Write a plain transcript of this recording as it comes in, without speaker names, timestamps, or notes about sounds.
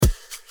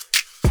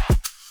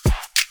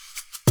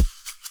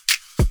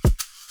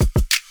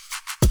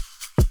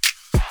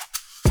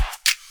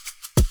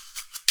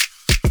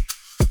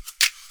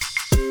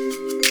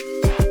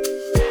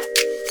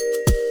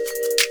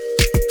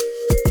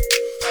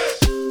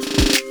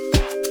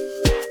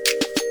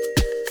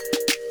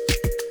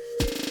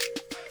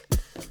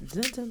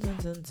Dun, dun, dun,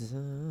 dun,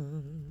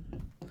 dun.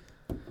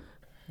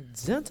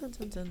 Dun, dun,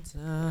 dun, dun,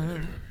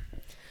 dun.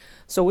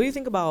 So what do you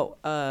think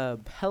about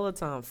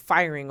Peloton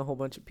firing a whole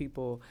bunch of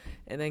people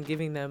and then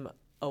giving them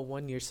a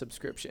 1-year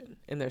subscription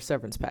in their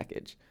severance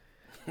package?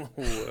 What?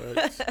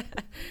 Why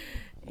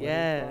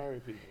Yeah. they fire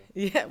people?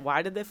 Yeah.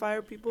 Why did they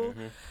fire people?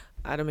 Mhm.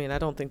 I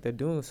don't think they're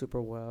doing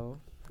super well.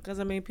 Because,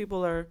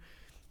 people are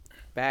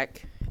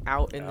back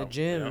out in the Out,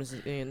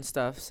 gyms and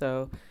stuff.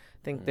 So I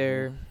think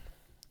Mhm.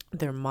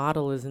 their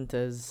model isn't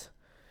as...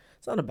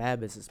 It's not a bad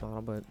business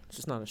model, but it's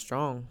just not as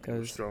strong. It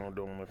was Cause, strong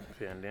during the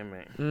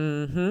pandemic.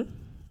 mm-hmm.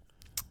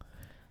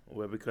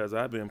 Well, because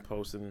I've been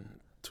posting,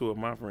 2 of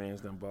my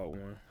friends done bought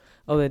one.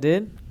 Oh, they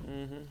did?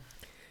 Mm-hmm.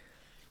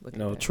 Look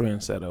No at that.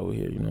 trendsetter over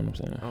here, you know what I'm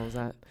saying? Oh, was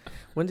that...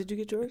 When did you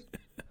get yours?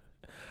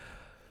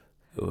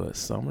 It was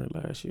summer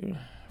last year,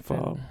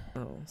 fall.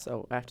 Oh,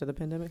 so after the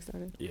pandemic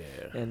started? Yeah.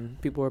 And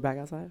people were back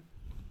outside?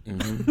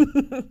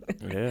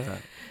 Mm-hmm. Yeah.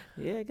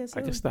 Yeah, I guess so.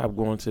 I can stop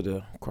going to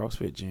the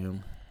CrossFit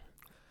gym.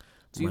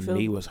 Do you My feel-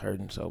 knee was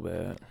hurting so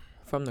bad.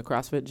 From the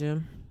CrossFit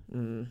gym?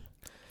 Do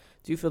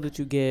you feel that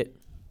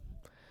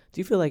do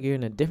you feel like you're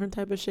in a different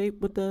type of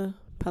shape with the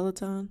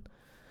Peloton?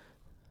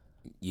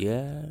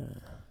 Yeah.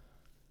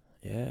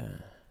 Yeah.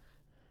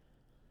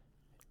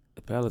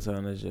 The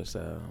Peloton is just,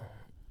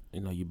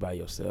 you by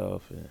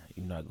yourself and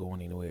you're not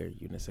going anywhere.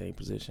 You're in the same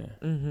position.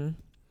 Mm-hmm.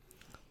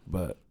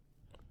 But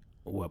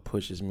what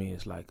pushes me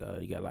is like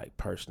you got like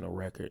personal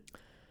record.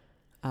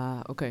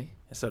 Okay.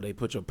 And so they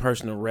put your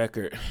personal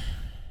record.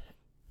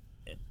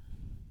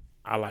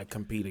 I like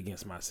compete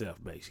against myself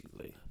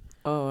basically.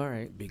 Oh, all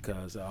right.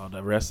 Because all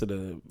the rest of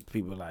the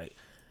people like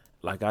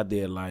I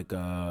did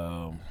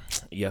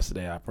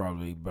yesterday I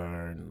probably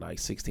burned like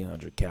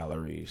 1,600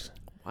 calories.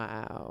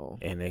 Wow.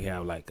 And they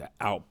have like an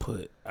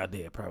output. I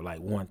did probably like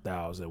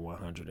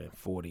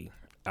 1,140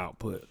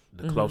 output.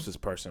 The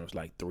closest person was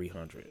like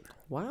 300.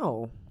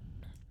 Wow.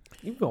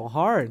 You go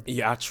hard.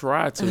 Yeah, I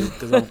try to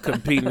because I'm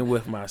competing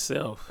with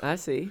myself. I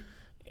see.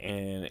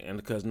 And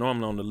because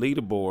normally on the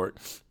leaderboard,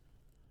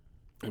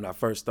 when I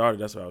first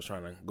started, that's what I was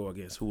trying to go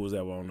against. Who was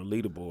ever on the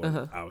leaderboard?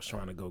 Uh-huh. I was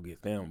trying to go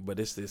get them. But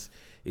it's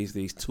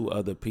these 2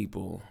 other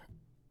people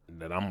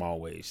that I'm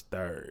always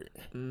third.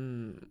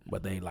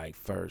 But they like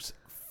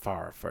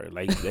far first.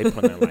 Like they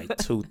put in like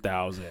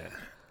 2,000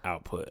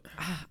 output.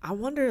 I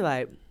wonder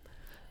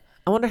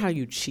how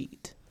you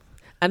cheat.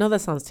 I know that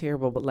sounds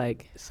terrible, but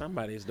like...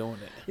 Somebody's doing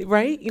it.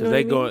 Right? You know what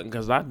I mean?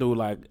 Because I do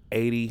like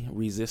 80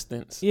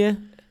 resistance. Yeah.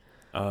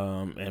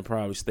 And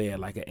probably stay at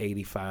like an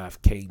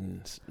 85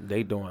 cadence.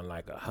 They doing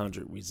like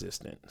 100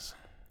 resistance.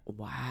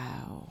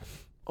 Wow.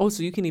 Oh,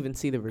 so you can even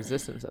see the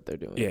resistance that they're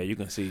doing. Yeah, you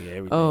can see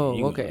everything. Oh,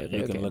 you okay.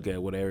 You can look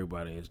at what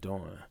everybody is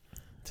doing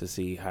to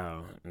see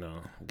how,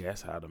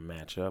 guess how to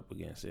match up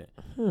against it.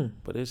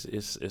 But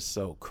it's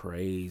so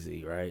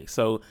crazy, right?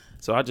 So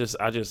I just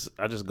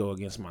go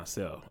against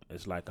myself.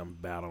 It's like I'm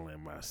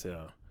battling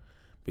myself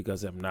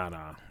because if not,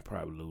 I'll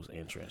probably lose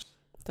interest.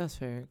 That's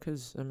fair,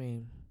 because,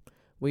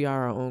 we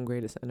are our own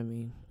greatest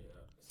enemy.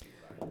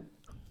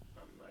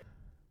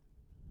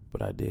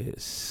 But I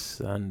did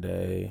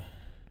Sunday.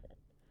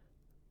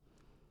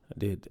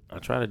 I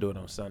try to do it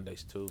on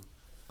Sundays too,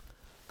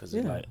 because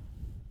it's like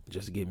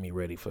just to get me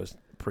ready for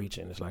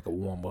preaching. It's like a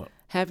warm up.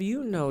 Have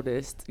you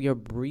noticed your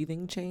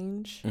breathing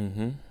change?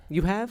 Mm-hmm.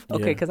 You have?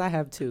 Okay, Yeah. because I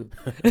have too.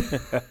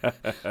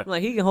 I'm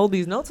like, he can hold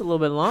these notes a little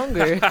bit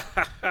longer.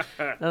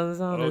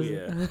 Oh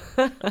yeah.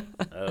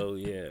 Oh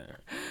yeah.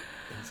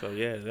 And so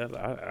yeah,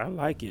 I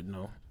like it,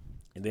 And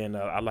then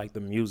I like the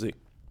music.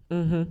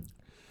 Mm-hmm.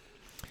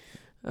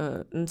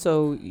 And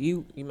so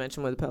you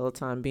mentioned with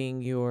Peloton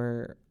being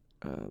your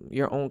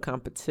own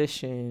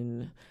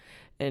competition,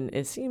 and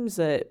it seems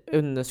that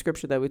in the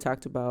scripture that we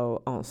talked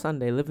about on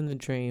Sunday, living the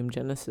dream,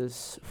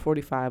 Genesis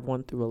 45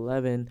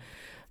 1-11,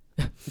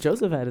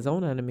 Joseph had his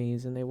own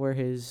enemies, and they were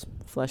his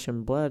flesh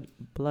and blood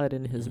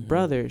and his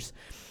brothers.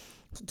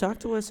 So talk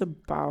to us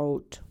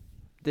about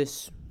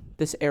this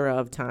era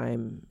of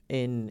time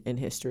in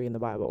history in the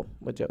Bible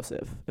with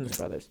Joseph and his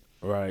brothers.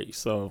 Right.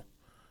 So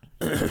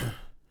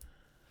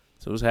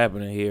what's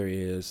happening here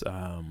is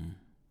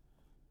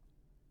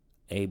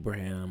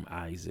Abraham,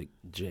 Isaac,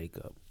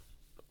 Jacob,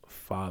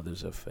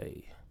 fathers of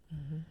faith.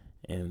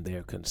 And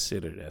they're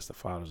considered as the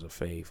fathers of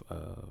faith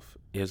of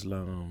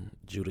Islam,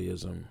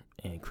 Judaism,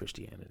 and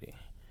Christianity.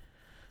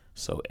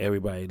 So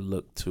everybody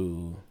looked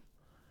to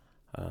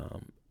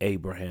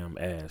Abraham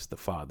as the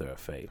father of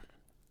faith.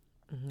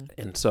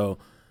 And so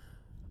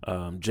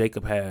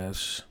Jacob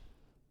has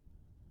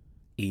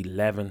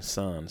 11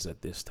 sons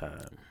at this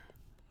time.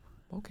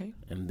 Okay.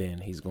 And then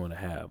he's going to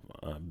have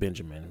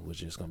Benjamin,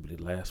 which is going to be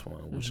the last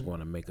one, which is going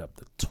to make up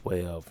the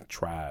 12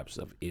 tribes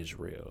of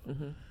Israel.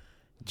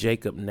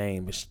 Jacob's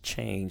name is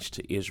changed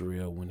to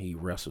Israel when he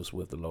wrestles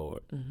with the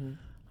Lord.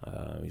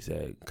 He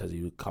said, because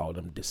he would call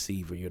him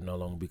deceiver. You'll no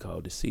longer be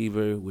called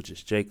deceiver, which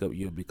is Jacob.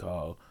 You'll be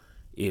called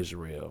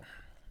Israel.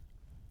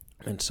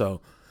 And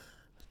so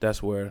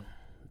that's where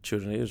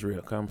children of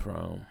Israel come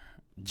from,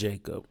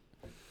 Jacob.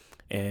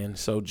 And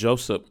so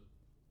Joseph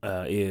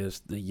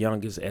is the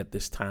youngest at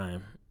this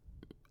time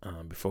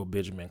before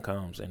Benjamin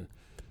comes,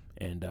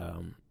 and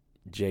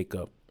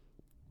Jacob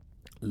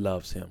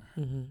loves him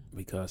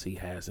because he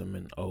has him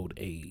in old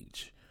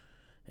age,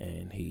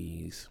 and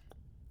he's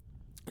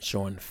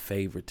showing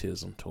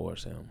favoritism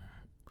towards him,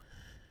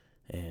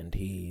 and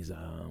he's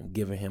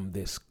giving him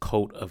this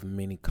coat of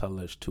many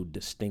colors to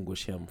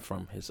distinguish him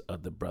from his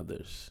other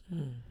brothers,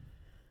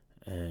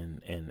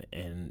 and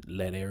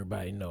let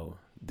everybody know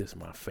this is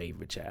my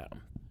favorite child.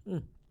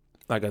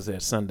 Like I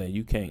said Sunday,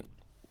 you can't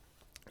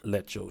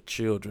let your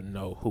children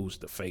know who's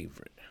the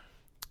favorite.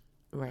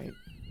 Right.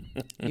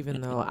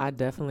 Even though I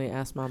definitely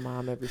ask my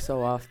mom every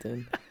so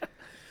often.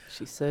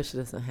 She says she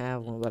doesn't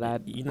have one, but I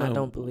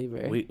don't believe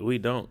her. We're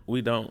not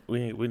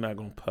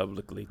gonna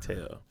publicly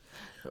tell.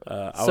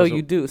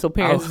 So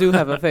parents do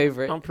have a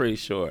favorite. I'm pretty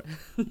sure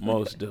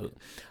most do.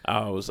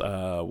 I was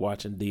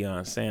watching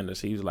Deion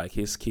Sanders. He was like,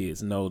 his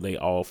kids know they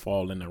all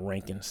fall in the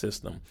ranking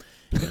system,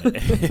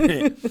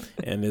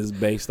 and it's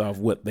based off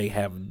what they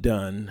have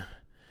done,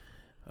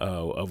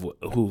 of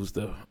who's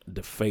the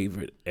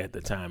favorite at the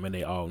time, and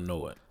they all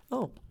know it.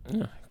 Oh,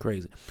 yeah,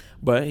 crazy.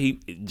 But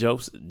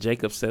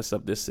Jacob sets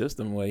up this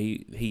system where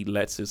he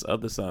lets his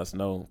other sons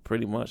know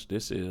pretty much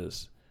this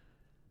is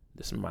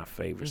my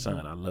favorite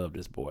son. I love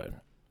this boy.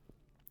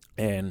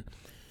 And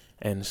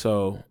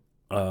so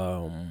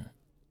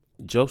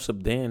Joseph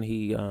then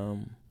he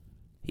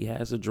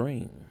has a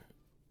dream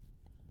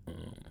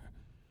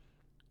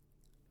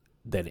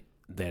that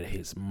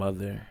his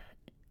mother,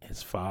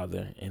 his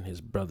father, and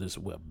his brothers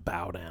will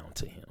bow down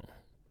to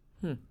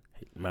him.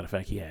 Matter of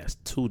fact, he has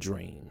two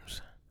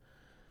dreams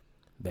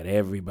that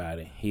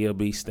he'll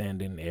be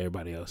standing,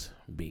 everybody else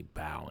be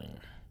bowing.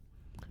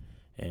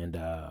 And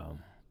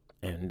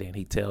then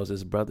he tells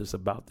his brothers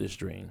about this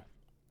dream,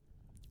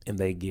 and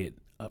they get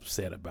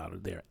upset about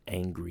it. They're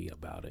angry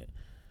about it.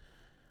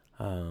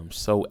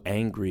 So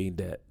angry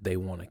that they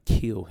want to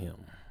kill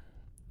him.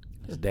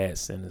 His dad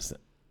sends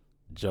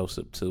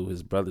Joseph to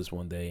his brothers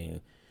one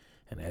day,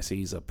 and as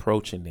he's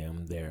approaching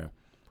them, they're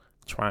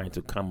trying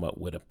to come up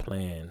with a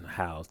plan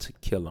how to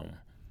kill him.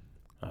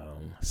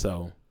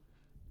 So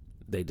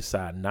they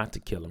decide not to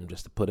kill him,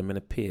 just to put him in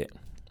a pit.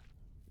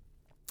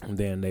 And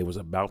then they was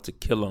about to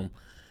kill him.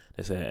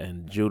 They said,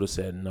 and Judah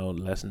said, no,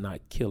 let's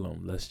not kill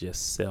him. Let's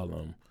just sell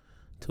him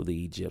to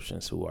the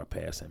Egyptians who are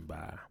passing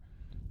by.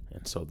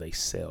 And so they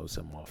sells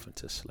him off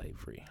into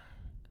slavery.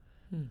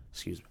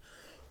 Excuse me.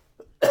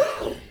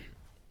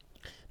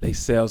 They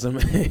sells him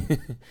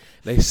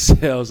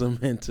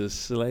into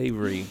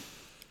slavery.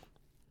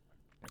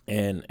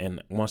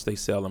 And once they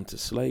sell him to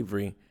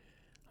slavery,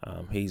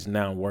 he's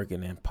now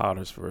working in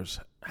Potiphar's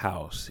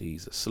house.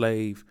 He's a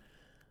slave,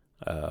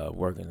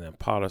 working in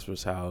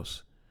Potiphar's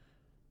house.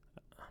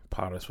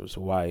 Potiphar's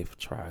wife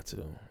tried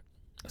to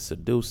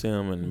seduce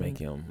him and make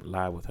him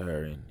lie with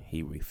her, and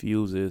he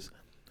refuses.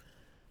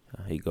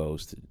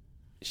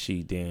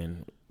 She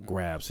then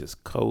grabs his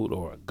coat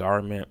or a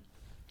garment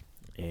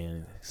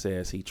and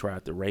says he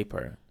tried to rape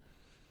her.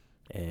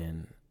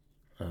 And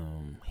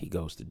he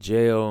goes to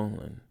jail,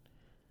 and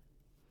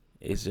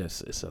it's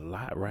a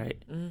lot,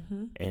 right?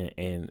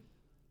 And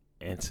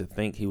to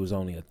think he was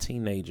only a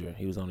teenager.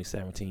 He was only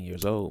 17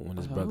 years old when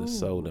his brother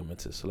sold him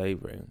into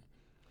slavery.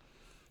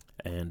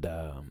 And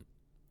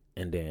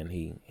then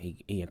he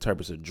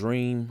interprets a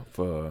dream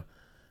for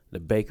the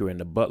baker and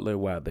the butler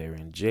while they're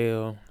in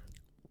jail.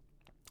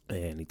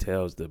 And he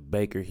tells the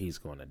baker he's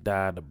going to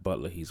die, the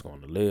butler he's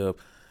going to live.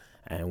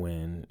 And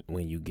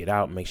when you get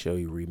out, make sure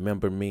you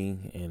remember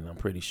me. And I'm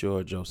pretty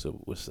sure Joseph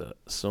was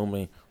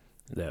assuming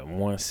that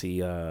once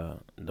the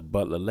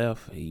butler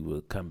left, he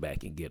would come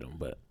back and get him.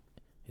 But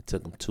it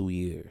took him 2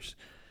 years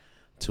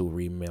to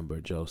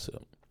remember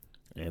Joseph.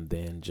 And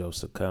then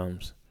Joseph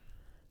comes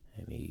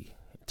and he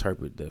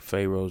interprets the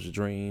Pharaoh's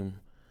dream.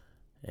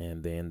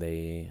 And then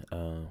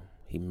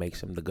he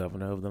makes him the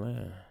governor of the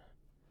land.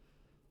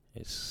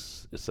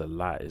 It's a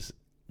lot. It's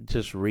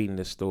just reading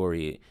this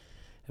story.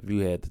 If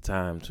you had the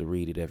time to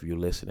read it, if you're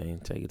listening,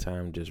 take your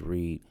time, just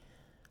read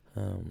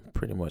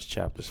pretty much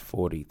chapters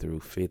 40 through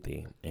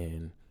 50,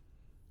 and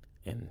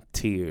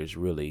tears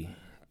really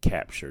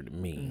captured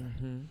me.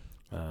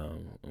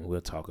 And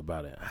we'll talk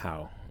about it,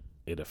 how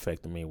it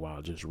affected me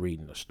while just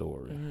reading the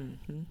story.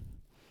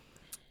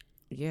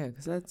 Yeah,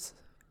 because that's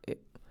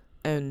it.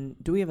 And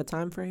do we have a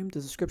time frame?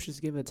 Does the scriptures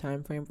give a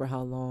time frame for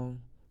how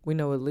long? We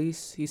know at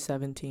least he's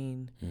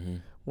 17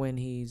 when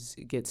he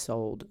gets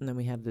sold, and then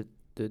we have the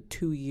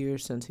 2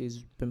 years since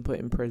he's been put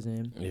in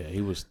prison. Yeah,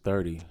 he was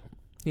 30.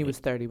 He was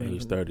 30 when he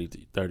was 30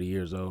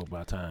 years old by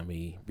the time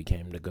he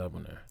became the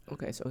governor.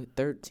 Okay, so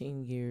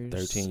 13 years.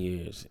 13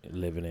 years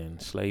living in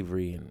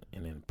slavery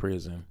and in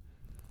prison.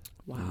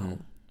 Wow.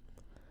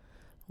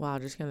 Wow,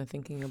 just kind of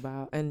thinking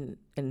about and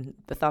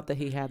the thought that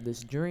he had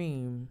this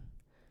dream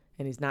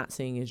and he's not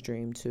seeing his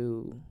dream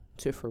to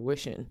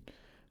fruition,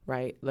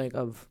 right? Like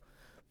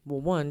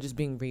one, just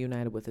being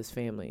reunited with his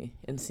family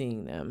and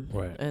seeing them.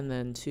 Right. And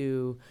then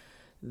two,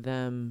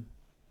 them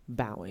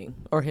bowing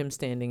or him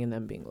standing and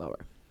them being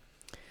lower.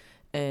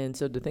 And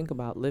so to think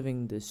about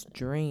living this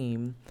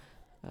dream,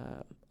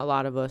 a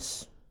lot of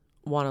us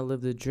want to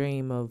live the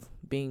dream of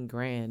being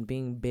grand,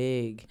 being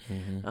big.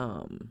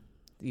 Mm-hmm.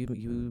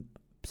 You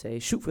say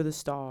shoot for the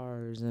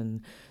stars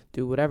and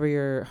do whatever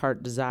your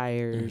heart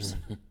desires.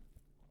 Mm-hmm.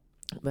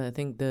 But I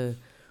think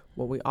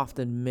what we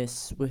often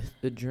miss with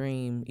the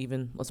dream,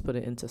 even let's put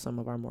it into some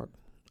of our more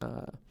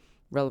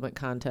relevant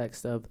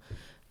context of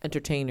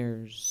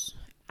entertainers,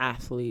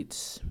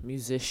 athletes,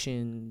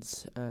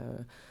 musicians,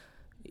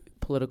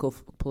 political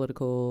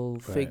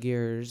Right.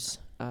 figures,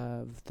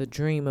 of the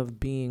dream of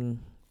being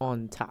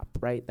on top,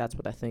 right? That's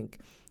what I think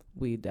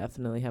we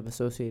definitely have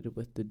associated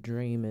with the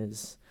dream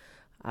is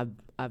I've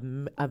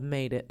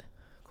made it,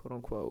 quote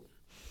unquote.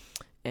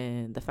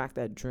 And the fact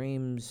that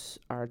dreams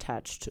are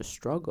attached to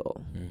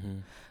struggle, Mm-hmm.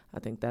 I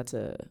think that's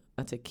a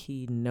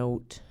key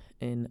note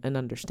in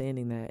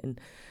understanding that. And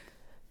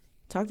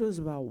talk to us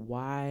about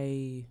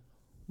why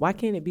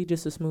can't it be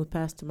just a smooth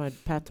path to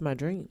my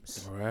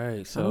dreams?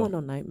 Right. I So don't want no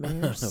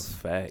nightmares.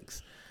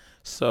 facts.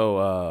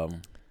 So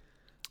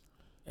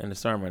in the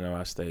sermon,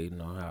 I stated,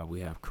 how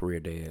we have career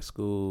day at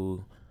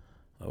school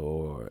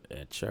or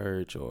at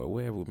church or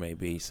wherever it may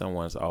be.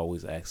 Someone's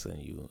always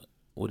asking you,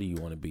 "What do you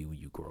want to be when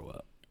you grow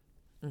up?"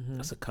 Mm-hmm.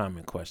 That's a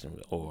common question.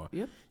 Or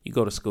Yep. you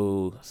go to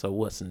school, so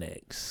what's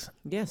next?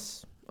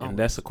 Yes. And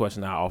that's a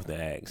question I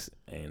often ask,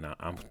 and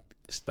I'm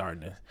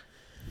starting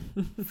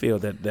to feel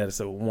that that's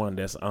a one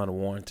that's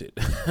unwarranted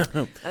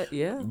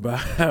yeah.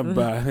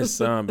 by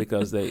some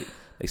because they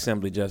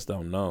simply just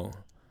don't know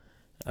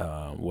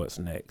what's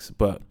next.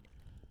 But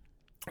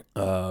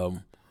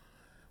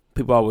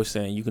people always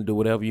saying you can do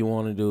whatever you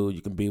want to do,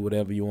 you can be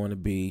whatever you want to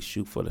be,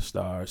 shoot for the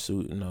stars,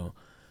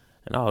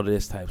 and all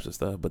this types of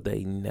stuff. But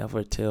they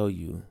never tell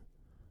you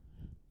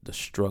the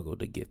struggle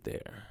to get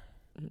there.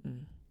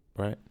 Mm-mm.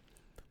 Right?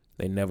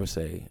 They never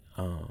say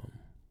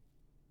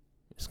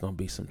it's gonna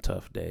be some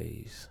tough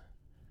days,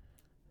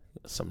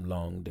 some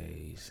long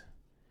days.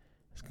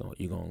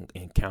 You're gonna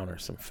encounter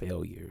some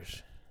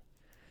failures.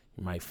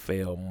 You might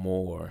fail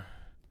more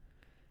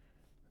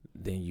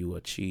than you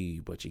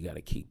achieve, but you got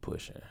to keep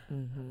pushing,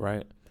 Mm-hmm.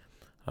 right?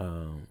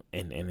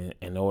 And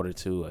in order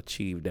to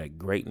achieve that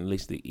great, at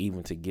least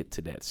even to get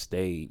to that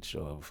stage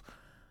of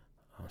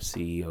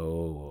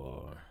CEO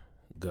or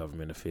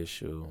government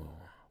official,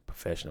 or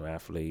professional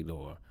athlete,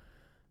 or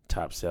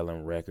top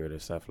selling record or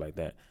stuff like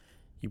that,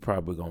 you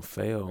probably gonna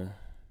fail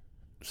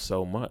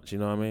so much, you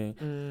know what I mean?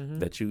 Mm-hmm.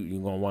 That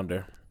you're gonna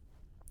wonder,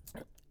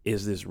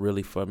 is this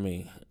really for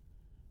me?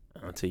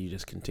 Until you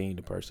just continue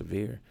to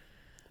persevere.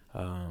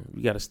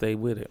 You got to stay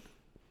with it,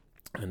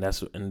 and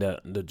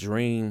the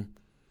dream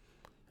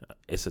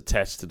is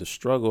attached to the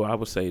struggle. I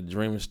would say the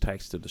dream is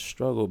attached to the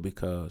struggle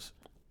because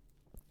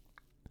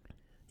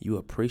you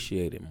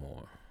appreciate it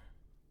more.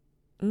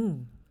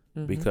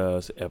 Mm-hmm.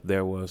 Because if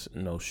there was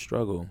no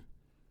struggle,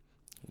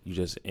 you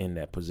just in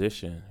that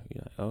position.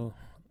 You're like, oh,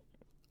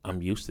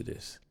 I'm used to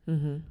this,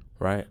 Mm-hmm.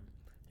 right?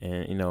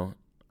 And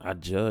I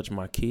judge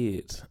my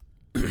kids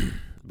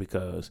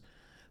because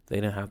they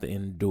didn't have to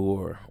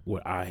endure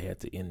what I had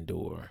to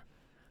endure,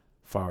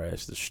 far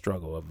as the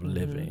struggle of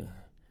living.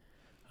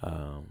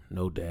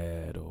 No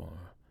dad or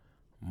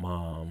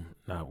mom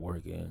not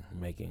working,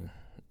 making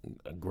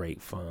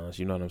great funds.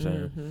 You know what I'm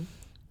saying?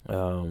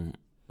 Mm-hmm.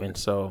 And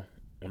so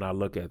when I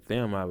look at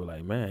them, I be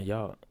like, man,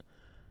 y'all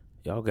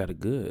got it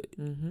good.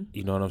 Mm-hmm.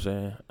 You know what I'm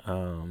saying?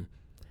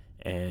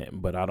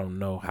 But I don't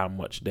know how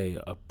much they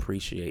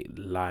appreciate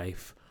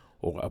life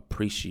or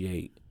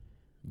appreciate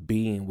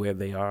being where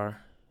they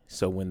are.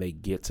 So when they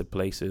get to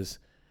places,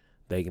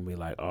 they can be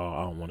like, "Oh,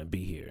 I don't want to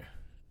be here."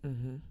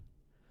 Mm-hmm.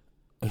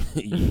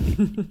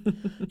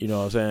 You know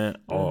what I'm saying?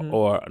 Mm-hmm.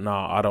 Or no,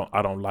 I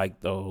don't like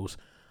those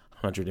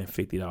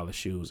 $150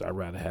 shoes. I'd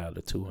rather have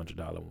the $200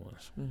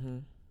 ones. Mm-hmm.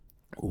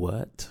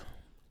 What?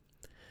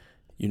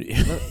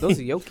 Those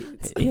are your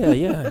kids.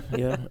 Yeah.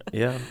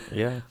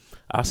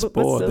 I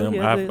spoiled them.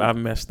 I've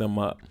messed them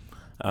up.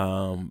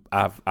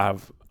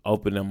 I've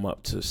opened them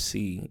up to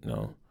see.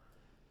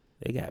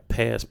 They got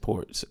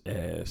passports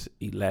as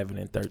 11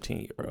 and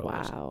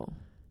 13-year-olds. Wow.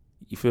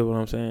 You feel what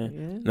I'm saying?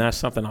 Yeah. Now, it's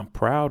something I'm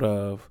proud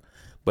of,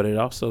 but it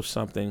also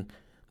something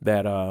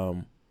that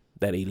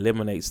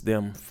eliminates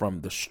them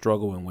from the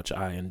struggle in which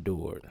I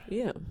endured.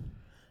 Yeah.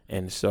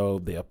 And so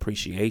the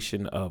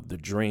appreciation of the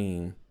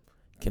dream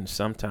can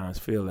sometimes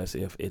feel as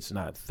if it's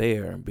not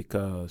there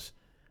because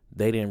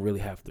they didn't really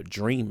have to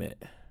dream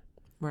it.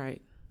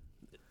 Right.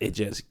 It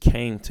just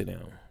came to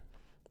them.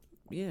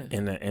 Yeah.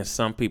 And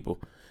some people,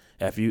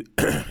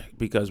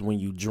 because when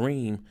you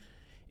dream,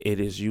 it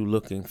is you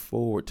looking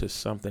forward to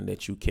something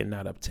that you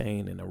cannot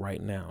obtain in the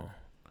right now.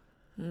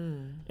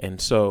 And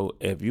so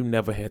if you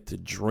never had to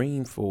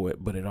dream for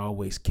it, but it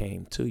always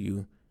came to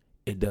you,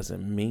 it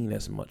doesn't mean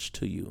as much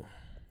to you.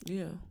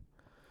 Yeah.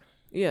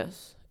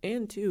 Yes.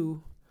 And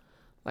too,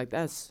 like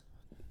that's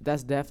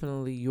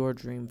definitely your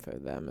dream for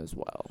them as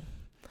well.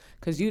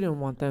 Because you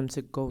didn't want them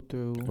to go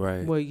through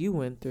what you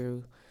went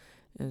through.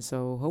 And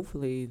so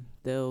hopefully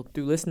through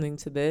listening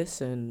to this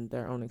and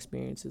their own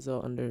experiences, they'll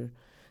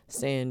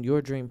understand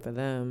your dream for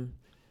them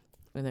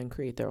and then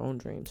create their own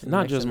dreams.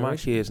 Not just my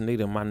kids,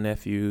 neither my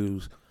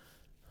nephews,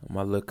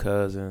 my little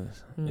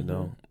cousins, you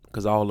know,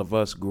 because all of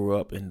us grew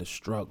up in the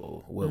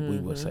struggle, what we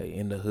would say,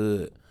 in the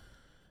hood.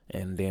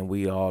 And then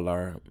we all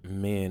are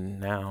men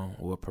now.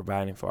 We're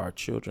providing for our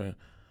children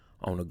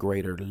on a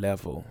greater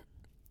level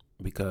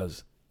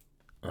because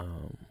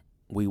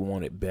we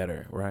want it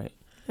better, right?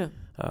 Yeah.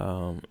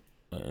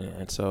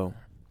 And so,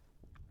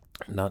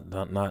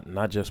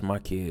 not just my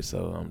kids.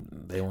 So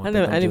they want.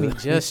 I didn't mean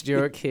just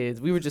your kids.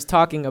 We were just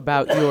talking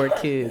about your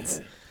kids.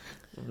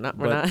 We're not.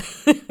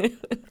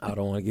 I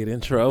don't want to get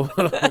in trouble.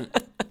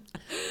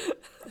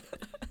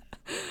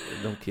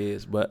 Them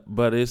kids, but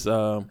it's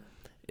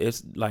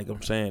like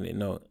I'm saying, you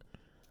know,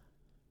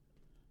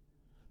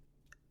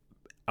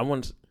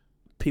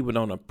 people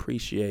don't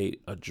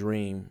appreciate a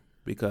dream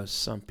because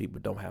some people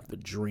don't have to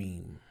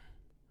dream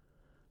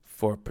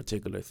for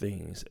particular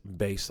things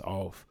based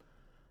off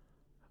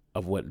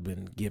of what's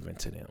been given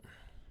to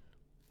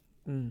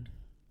them.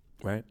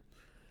 Right?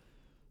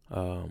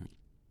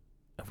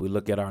 If we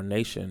look at our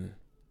nation,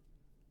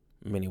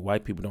 many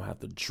white people don't have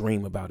to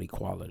dream about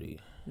equality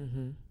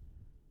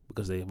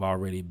because they've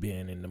already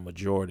been in the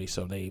majority,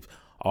 so they've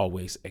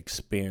always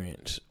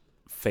experienced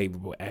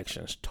favorable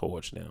actions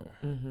towards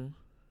them.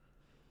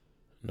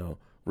 No,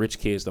 rich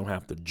kids don't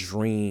have to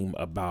dream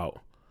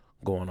about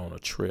going on a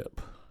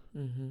trip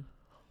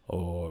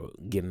or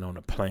getting on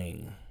a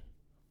plane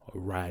or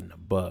riding a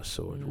bus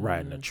or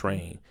riding a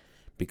train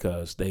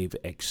because they've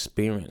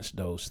experienced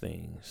those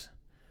things.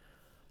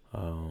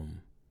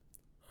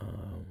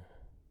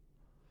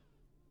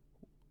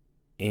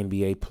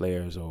 NBA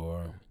players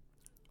or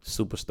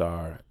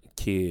superstar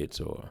kids,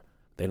 or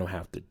they don't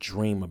have to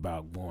dream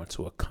about going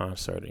to a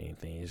concert or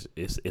anything.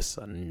 It's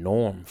a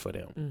norm for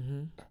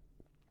them,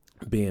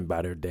 being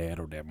by their dad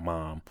or their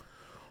mom,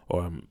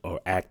 or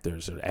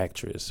actors or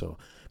actress, or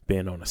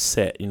being on a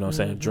set. You know what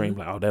I'm saying? Dream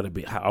like, oh, that'll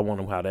be. I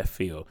wonder how that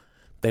feel.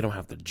 They don't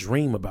have to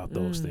dream about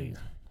those things,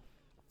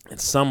 and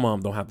some of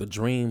them don't have to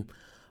dream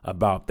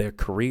about their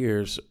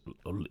careers,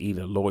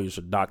 either lawyers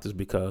or doctors,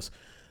 because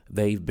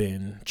they've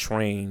been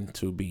trained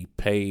to be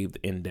paved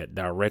in that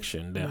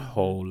direction their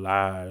whole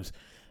lives,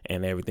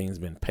 and everything's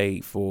been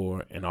paid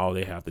for, and all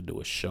they have to do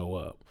is show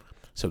up.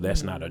 So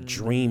that's not a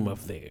dream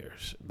of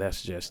theirs.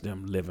 That's just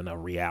them living a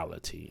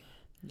reality.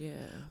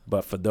 Yeah.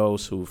 But for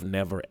those who've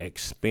never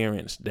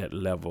experienced that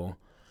level,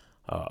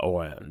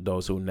 or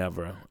those who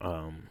never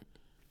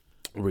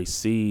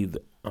received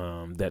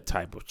that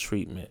type of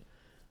treatment,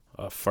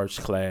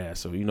 first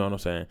class, or you know what I'm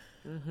saying,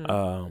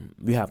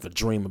 you have to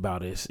dream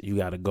about this. You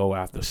got to go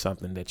after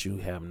something that you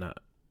have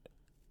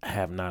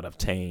not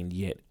obtained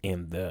yet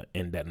in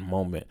that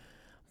moment.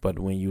 But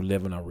when you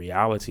live in a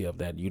reality of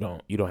that, you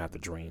don't have to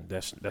dream.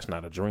 That's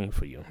not a dream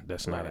for you.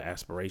 That's not an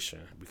aspiration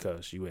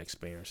because you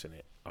experiencing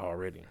it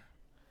already.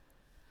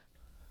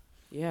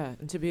 Yeah,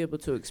 and to be able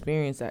to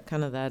experience that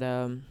kind of that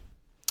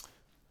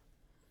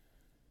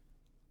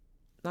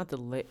not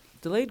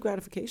delayed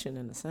gratification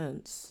in a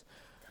sense,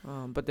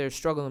 but there's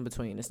struggle in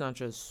between. It's not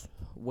just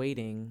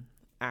waiting,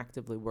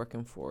 actively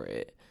working for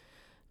it.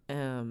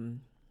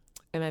 And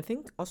I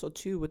think also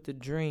too with the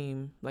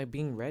dream, like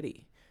being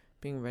ready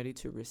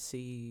to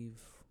receive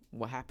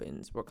what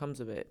happens, what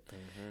comes of it.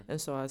 And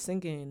so I was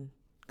thinking,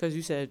 because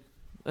you said,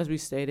 as we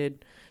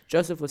stated,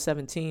 Joseph was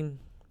 17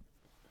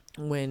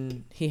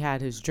 when he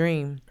had his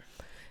dream,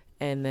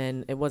 and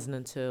then it wasn't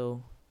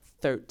until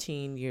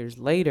 13 years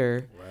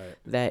later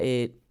that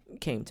it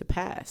came to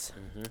pass.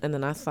 And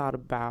then I thought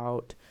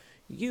about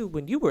you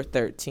when you were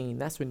 13.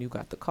 That's when you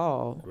got the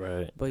call,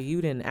 but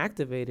you didn't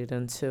activate it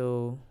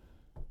until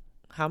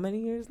how many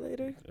years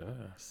later?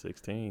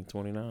 16,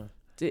 29.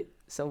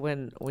 So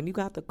when you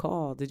got the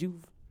call, did you,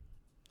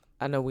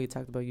 I know we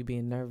talked about you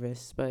being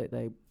nervous, but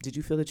like, did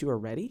you feel that you were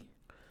ready?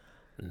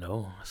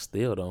 No, I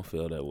still don't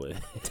feel that way.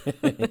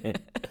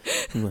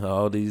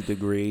 All these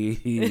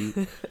degrees,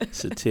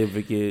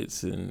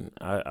 certificates, and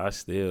I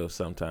still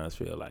sometimes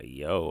feel like,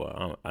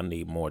 I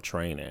need more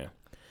training.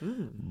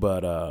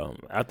 But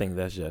I think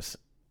that's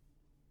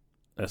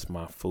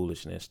my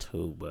foolishness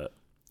too. But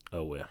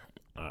oh well,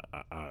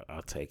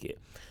 I'll take it.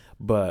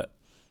 But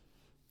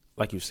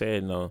like you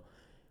said,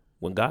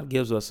 when God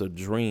gives us a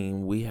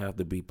dream, we have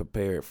to be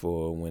prepared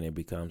for when it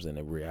becomes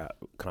a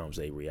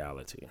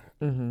reality.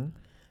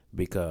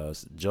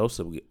 Because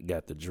Joseph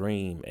got the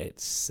dream at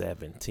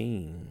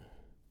 17,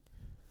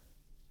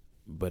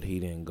 but he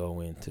didn't go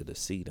into the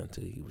seat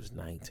until he was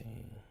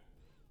 19.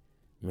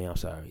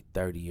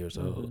 30 years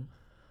old.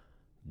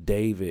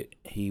 David,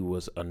 he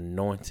was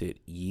anointed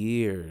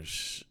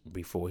years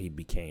before he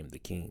became the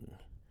king.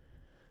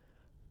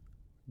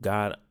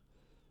 God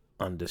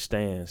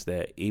understands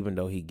that even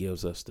though he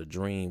gives us the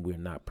dream, we're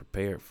not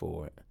prepared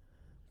for it,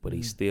 but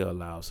he still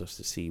allows us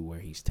to see where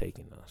he's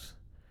taking us.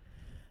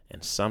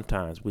 And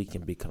sometimes we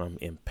can become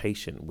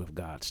impatient with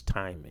God's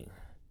timing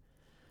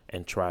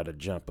and try to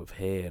jump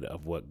ahead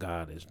of what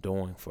God is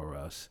doing for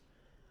us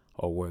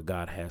or where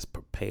God has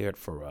prepared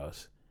for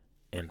us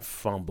and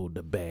fumble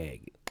the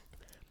bag.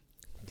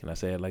 Can I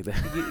say it like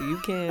that?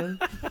 You can.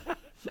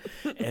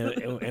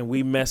 and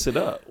we mess it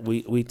up.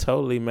 We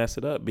totally mess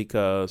it up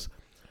because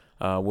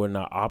We're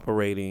not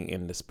operating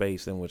in the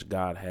space in which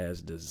God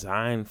has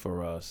designed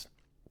for us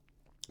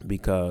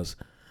because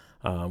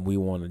we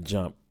want to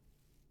jump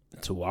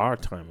to our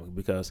timing.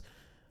 Because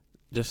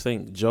just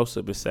think,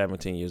 Joseph is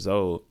 17 years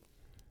old.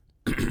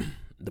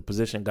 The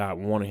position God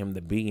wanted him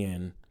to be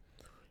in,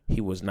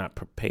 he was not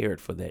prepared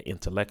for that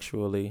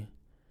intellectually.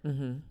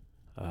 Mm-hmm.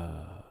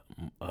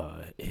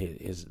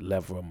 His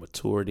level of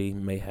maturity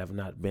may have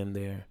not been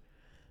there.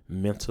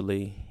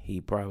 Mentally,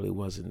 he probably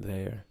wasn't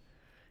there.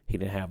 He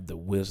didn't have the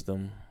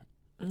wisdom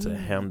to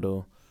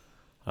handle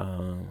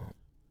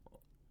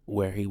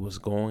where he was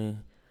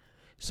going.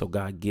 So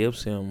God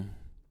gives him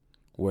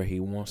where he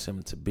wants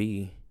him to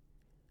be,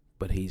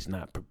 but he's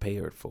not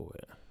prepared for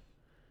it.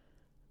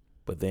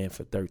 But then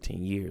for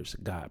 13 years,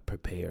 God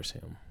prepares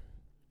him.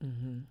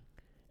 Mm-hmm.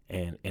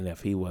 And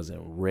if he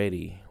wasn't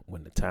ready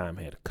when the time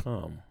had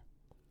come,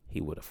 he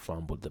would have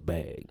fumbled the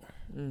bag.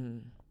 Mm-hmm.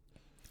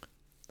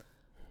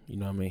 You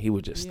know what I mean? He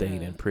would just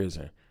stayed in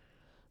prison.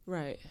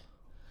 Right.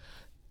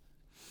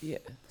 Yeah.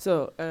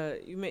 So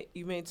you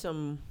made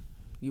some,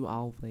 you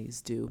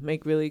always do,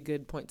 make really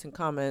good points and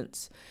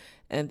comments,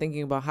 and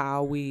thinking about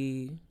how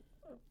we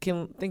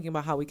can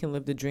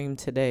live the dream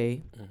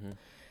today. Mm-hmm.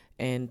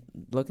 And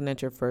looking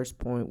at your first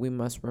point, we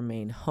must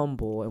remain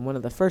humble. And one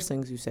of the first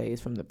things you say is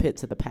from the pit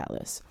to the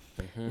palace.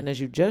 Mm-hmm. And as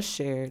you just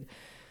shared,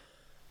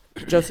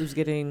 Joseph's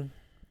getting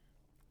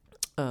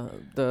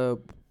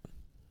the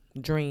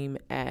dream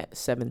at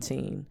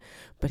 17,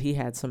 but he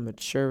had some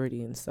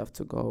maturity and stuff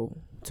to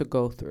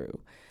go through.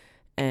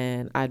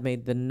 And I'd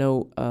made the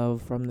note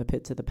of from the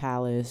pit to the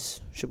palace.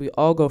 Should we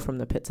all go from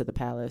the pit to the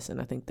palace?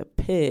 And I think the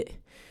pit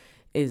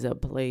is a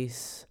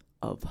place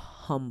of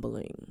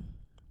humbling.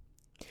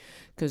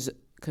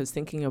 Because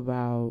thinking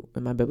about,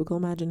 in my biblical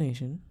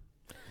imagination,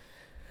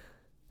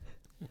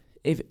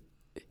 if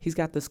he's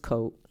got this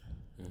coat,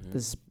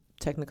 this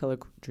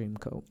Technicolor dream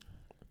coat,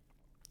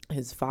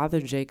 his father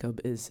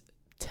Jacob is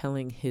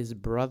telling his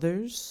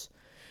brothers,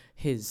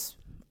 his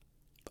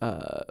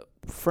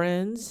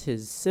friends,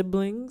 his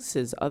siblings,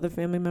 his other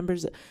family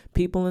members,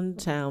 people in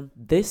the town,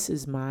 this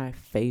is my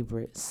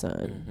favorite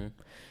son. Mm-hmm.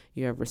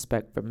 You have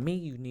respect for me.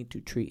 You need to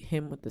treat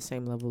him with the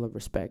same level of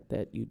respect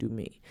that you do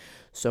me.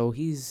 So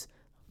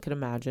can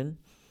imagine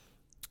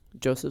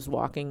Joseph's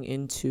walking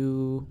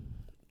into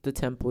the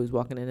temple. He's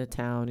walking into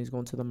town. He's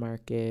going to the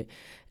market,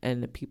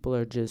 and the people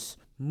are just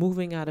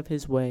moving out of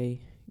his way,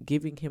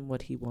 giving him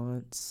what he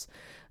wants,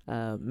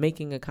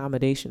 making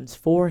accommodations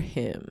for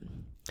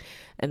him.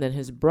 And then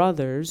his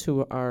brothers,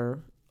 who are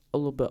a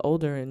little bit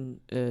older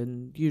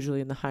and usually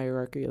in the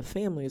hierarchy of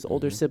families,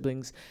 older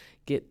siblings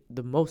get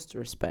the most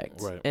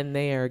respect, right. And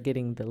they are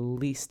getting the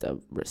least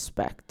of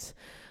respect,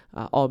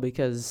 all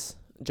because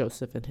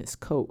Joseph and his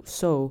coat.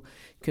 So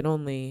you can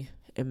only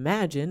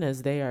imagine,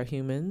 as they are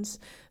humans,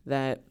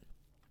 that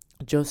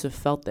Joseph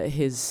felt that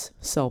his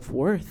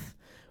self-worth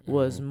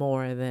was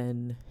more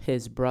than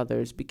his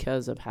brothers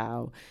because of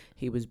how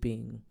he was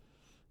being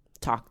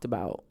talked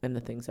about and the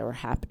things that were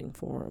happening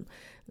for him.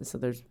 And so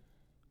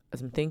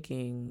as I'm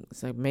thinking,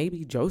 it's like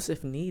maybe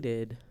Joseph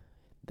needed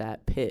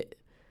that pit.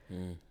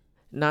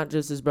 Not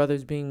just his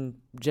brothers being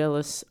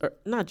jealous, or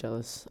not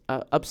jealous,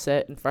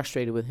 upset and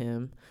frustrated with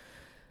him.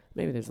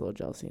 Maybe there's a little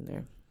jealousy in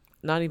there.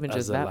 Not even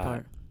just that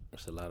part.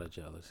 There's a lot of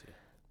jealousy.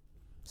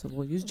 So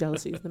we'll use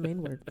jealousy as the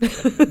main word.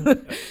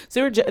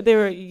 So they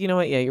were, you know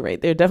what? Yeah, you're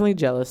right. They're definitely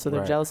jealous. So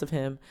they're jealous of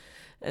him.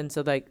 And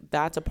so like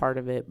that's a part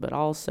of it. But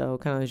also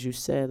kind of as you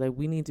said, like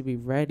we need to be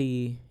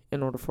ready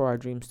in order for our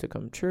dreams to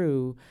come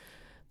true.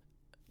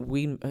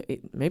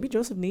 Maybe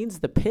Joseph needs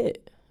the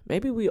pit.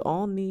 Maybe we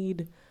all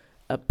need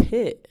a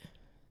pit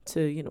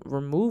to,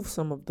 remove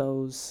some of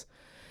those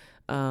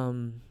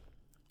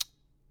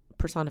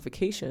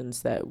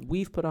personifications that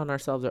we've put on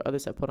ourselves or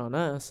others have put on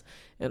us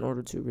in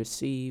order to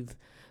receive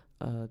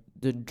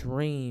the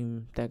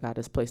dream that God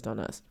has placed on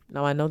us.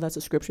 Now, I know that's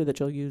a scripture that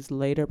you'll use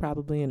later,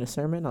 probably in a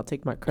sermon. I'll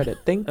take my credit.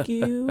 Thank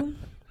you.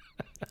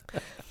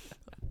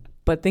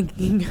 But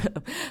thinking,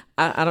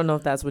 I don't know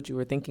if that's what you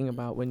were thinking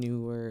about when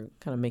you were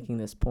kind of making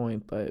this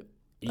point, but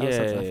that was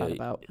something I thought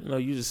about.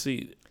 You just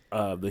see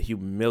the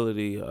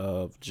humility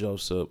of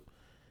Joseph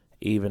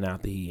even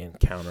after he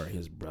encountered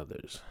his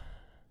brothers,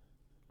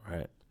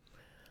 right?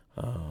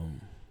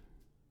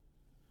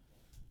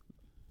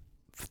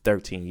 For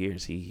 13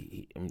 years,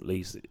 he at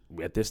least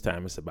at this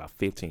time, it's about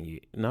 15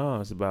 years.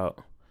 No, it's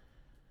about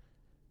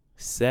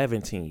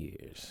 17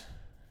 years.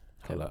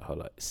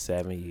 Hold up.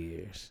 7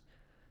 years.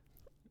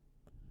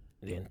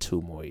 Then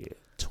 2 more years.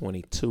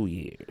 22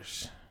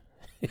 years.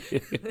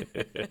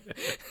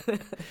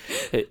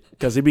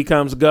 Because he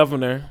becomes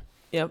governor.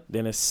 Yep.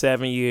 Then it's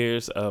 7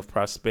 years of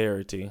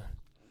prosperity.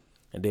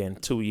 And then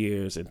 2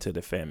 years into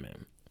the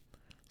famine.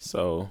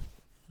 So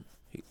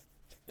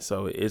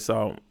it's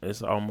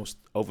almost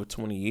over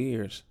 20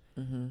 years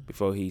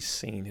before he's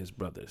seen his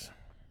brothers.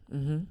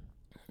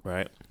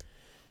 Right?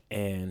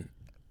 And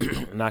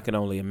I can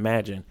only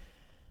imagine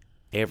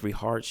every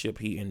hardship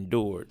he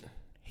endured,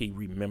 he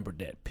remembered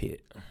that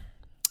pit.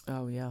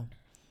 Oh, yeah.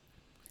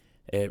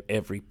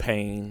 Every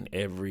pain,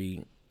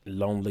 every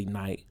lonely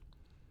night,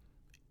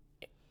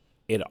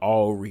 it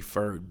all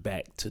referred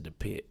back to the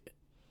pit.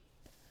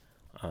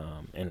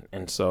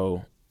 And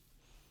so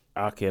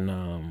I can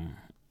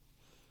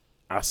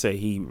I say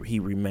he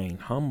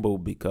remained humble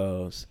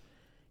because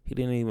he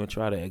didn't even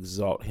try to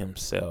exalt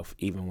himself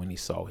even when he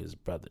saw his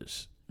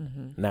brothers.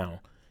 Mm-hmm.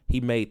 Now,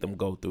 he made them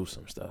go through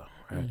some stuff,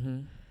 right?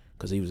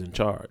 Because he was in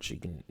charge.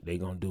 They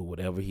gonna do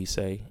whatever he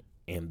say,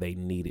 and they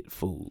needed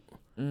food.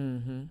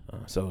 Mm-hmm.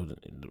 So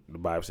the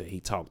Bible said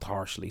he talked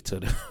harshly to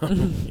them.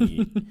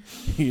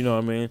 You know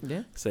what I mean?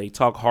 Yeah. So he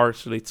talked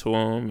harshly to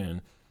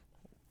them,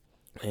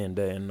 and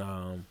then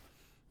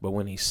but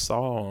when he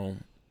saw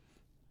them,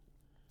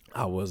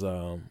 I was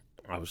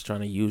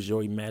trying to use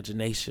your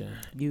imagination.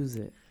 Use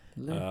it.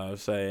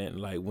 Saying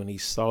like when he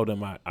saw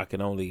them, I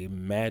can only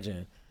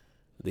imagine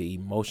the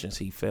emotions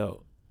he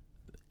felt: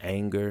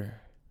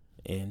 anger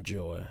and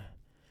joy,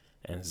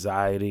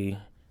 anxiety,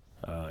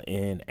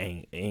 and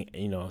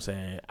you know what I'm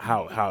saying?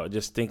 How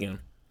just thinking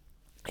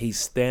he's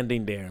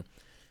standing there,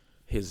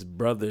 his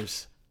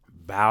brothers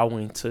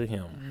bowing to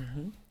him,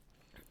 mm-hmm.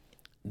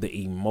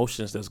 the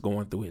emotions that's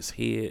going through his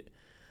head,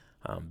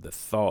 the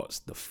thoughts,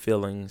 the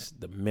feelings,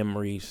 the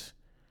memories.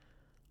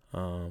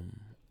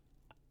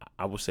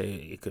 I would say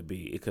it could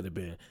have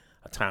been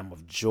a time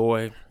of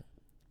joy,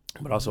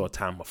 but also a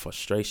time of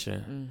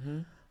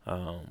frustration.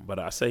 Mm-hmm. But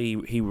I say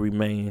he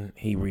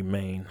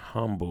remained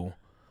humble,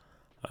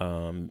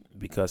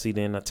 because he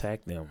didn't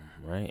attack them,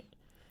 right?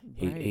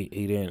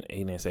 He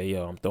didn't say,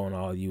 yo, I'm throwing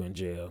all you in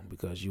jail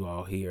because you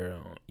all here,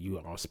 you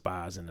all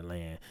spies in the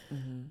land,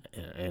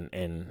 mm-hmm.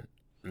 and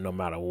no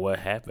matter what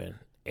happened,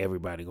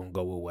 everybody gonna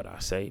go with what I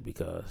say,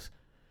 because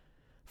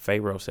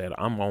Pharaoh said,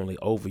 I'm only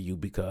over you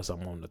because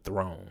I'm on the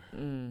throne.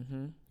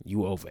 Mm-hmm.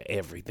 You over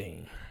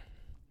everything.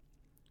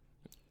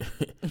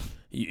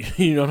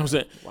 you know what I'm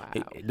saying? Wow.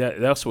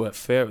 That's what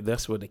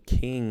the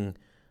king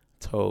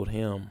told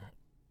him.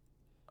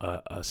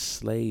 A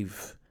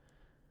slave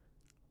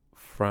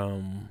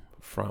from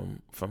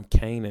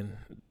Canaan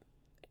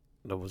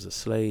that was a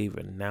slave,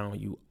 and now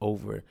you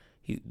over.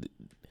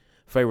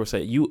 Pharaoh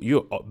said,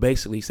 you're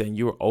basically saying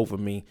you're over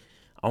me.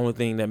 Only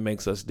thing that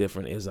makes us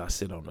different is I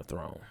sit on the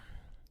throne.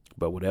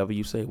 But whatever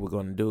you say, we're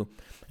going to do.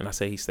 And I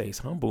say he stays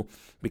humble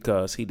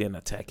because he didn't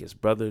attack his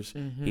brothers.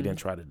 Mm-hmm. He didn't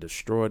try to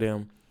destroy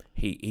them.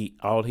 He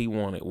all he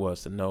wanted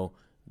was to know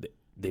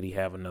did he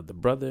have another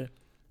brother,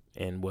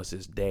 and was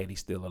his daddy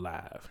still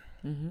alive?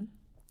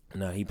 Mm-hmm.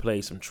 Now he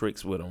played some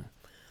tricks with him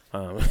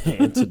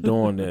into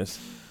doing this.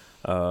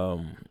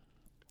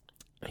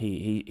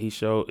 He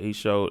showed,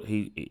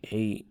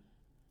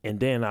 and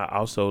then I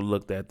also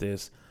looked at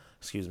this.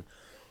 Excuse me.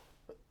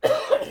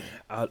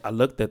 I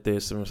looked at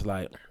this and was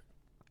like,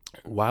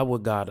 why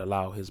would God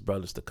allow his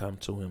brothers to come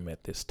to him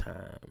at this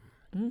time?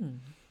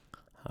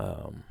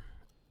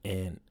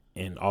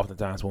 And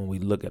oftentimes when we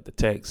look at the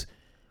text,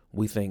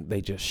 we think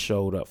they just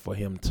showed up for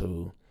him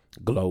to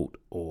gloat,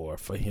 or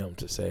for him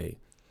to say,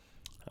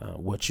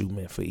 what you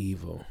meant for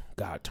evil,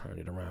 God turned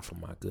it around for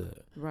my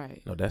good.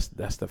 Right. No, that's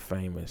the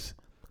famous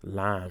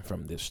line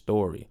from this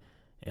story.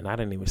 And I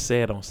didn't even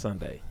say it on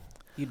Sunday.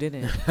 You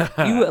didn't.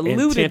 You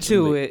alluded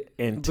to it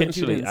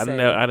intentionally. I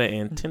didn't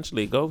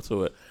intentionally go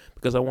to it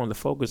because I wanted to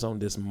focus on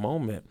this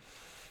moment.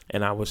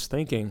 And I was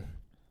thinking,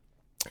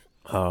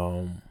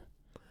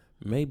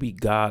 maybe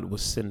God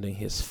was sending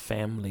his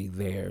family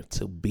there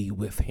to be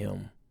with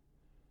him,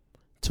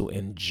 to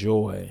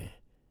enjoy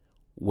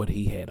what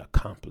he had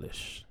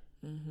accomplished.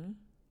 Mm-hmm.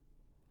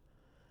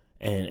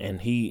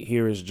 And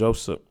here is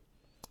Joseph.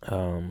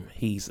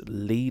 He's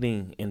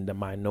leading in the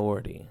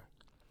minority,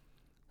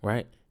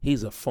 right?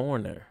 He's a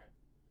foreigner,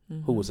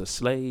 mm-hmm. who was a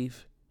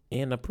slave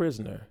and a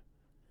prisoner,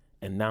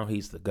 and now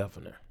he's the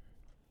governor.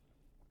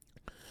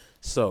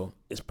 So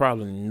it's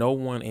probably no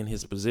one in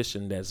his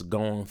position that's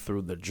gone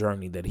through the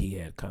journey that he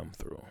had come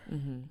through.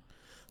 Mm-hmm.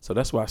 So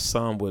that's why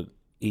some would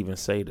even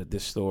say that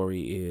this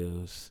story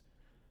is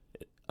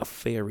a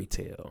fairy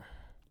tale.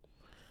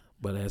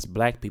 But as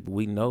Black people,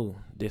 we know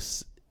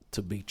this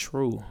to be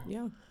true.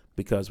 Yeah.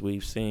 Because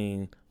we've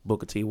seen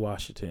Booker T.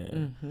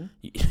 Washington.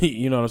 Mm-hmm.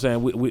 You know what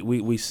I'm saying?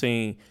 We've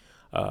seen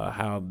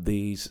how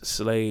these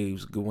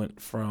slaves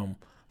went from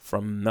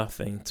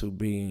nothing to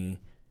being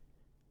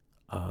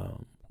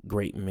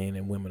great men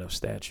and women of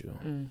stature.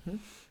 Mm-hmm.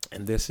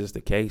 And this is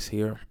the case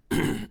here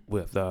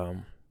with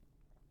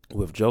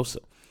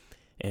Joseph.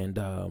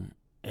 And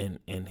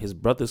his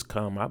brothers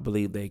come, I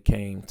believe they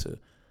came to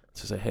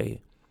say,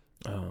 hey,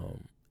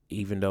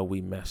 even though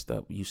we messed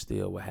up, you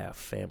still will have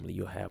family.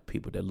 You'll have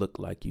people that look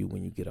like you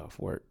when you get off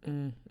work.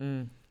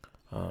 Mm-hmm.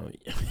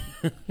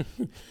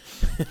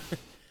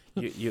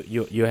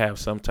 You have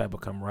some type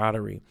of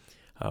camaraderie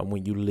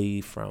when you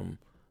leave from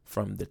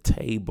the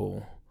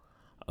table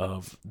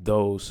of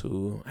those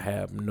who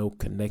have no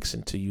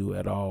connection to you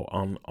at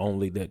all,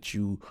 only that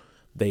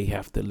they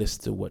have to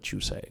listen to what you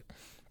say.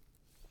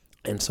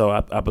 And so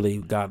I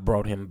believe God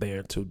brought him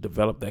there to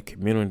develop that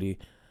community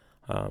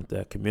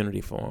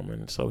for him.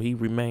 And so he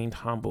remained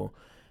humble.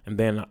 And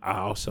then I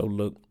also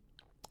look,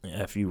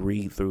 if you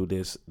read through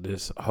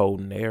this whole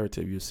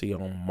narrative, you see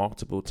on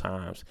multiple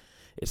times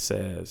it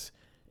says,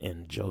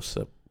 and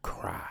Joseph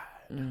cried.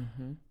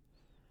 Mm-hmm.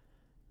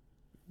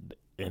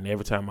 And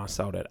every time I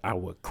saw that, I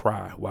would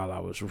cry while I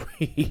was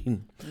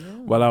reading. Yeah.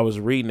 While I was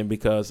reading it,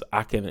 because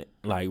I can,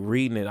 like,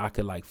 reading it, I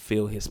could, like,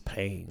 feel his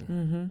pain.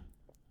 Mm-hmm.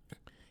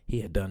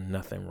 He had done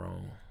nothing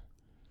wrong.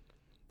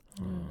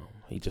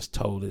 He just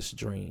told his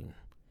dream.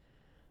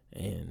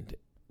 And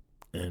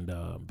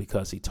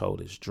because he told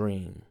his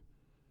dream,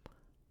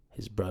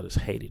 his brothers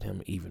hated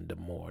him even the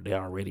more. They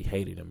already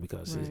hated him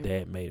because his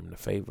dad made him the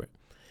favorite.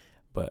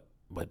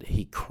 But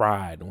he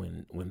cried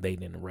when they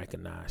didn't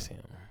recognize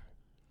him.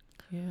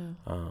 Yeah.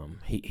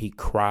 He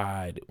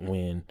cried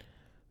when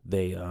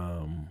they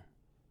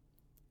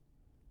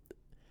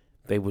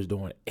was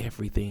doing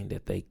everything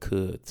that they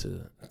could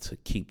to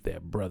keep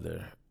their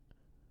brother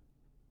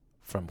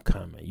from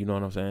coming. You know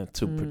what I'm saying?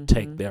 To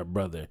protect their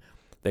brother.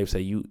 They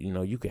say, you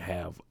can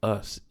have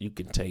us. You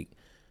can take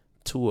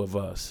two of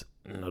us.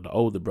 The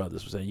older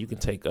brothers were saying, you can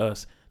take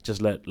us.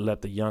 Just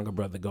let the younger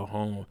brother go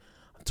home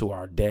to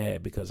our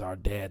dad, because our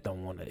dad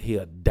don't want to.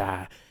 He'll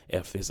die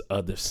if his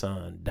other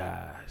son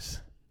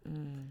dies.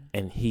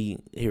 And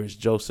here's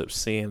Joseph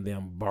seeing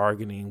them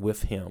bargaining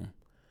with him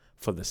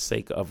for the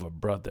sake of a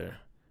brother,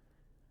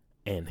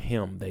 and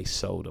him they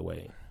sold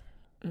away.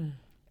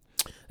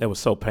 That was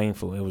so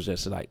painful. It was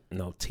just like,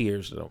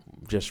 tears,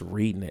 just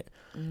reading it.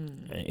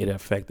 And it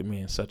affected me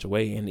in such a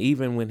way. And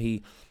even when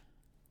he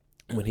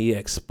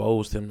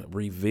exposed him,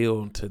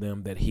 revealed to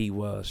them that he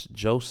was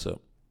Joseph,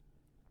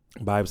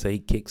 the Bible says he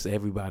kicks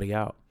everybody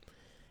out,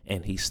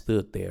 and he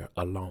stood there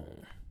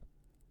alone.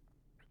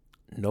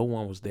 No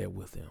one was there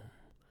with him.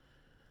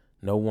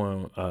 No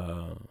one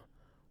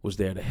was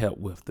there to help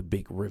with the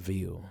big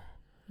reveal.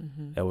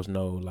 There was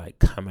no, like,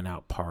 coming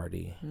out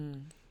party.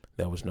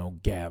 There was no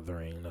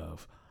gathering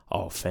of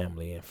all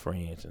family and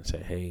friends and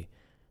say, hey,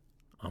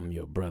 I'm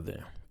your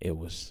brother. It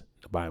was,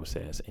 the Bible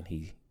says, and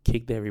he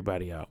kicked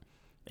everybody out,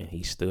 and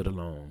he stood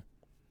alone,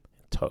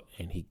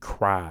 and he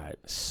cried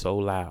so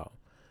loud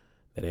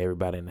that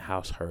everybody in the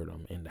house heard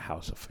him in the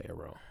house of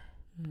Pharaoh.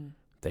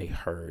 They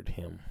heard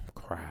him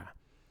cry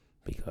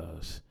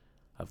because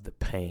of the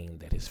pain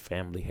that his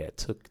family had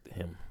took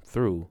him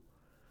through.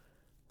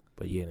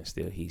 But yet and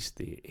still, he's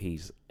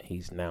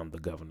now the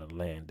governor of the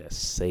land that's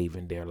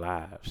saving their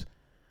lives.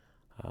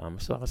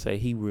 So I say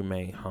he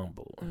remained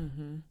humble,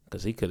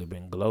 because he could have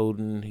been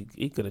gloating.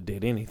 He could have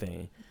did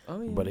anything,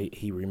 but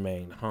he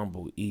remained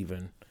humble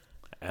even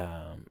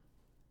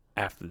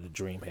after the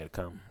dream had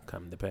come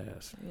to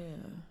pass.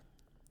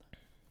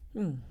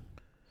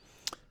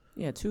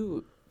 Yeah.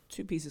 Two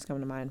pieces come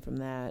to mind from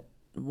that.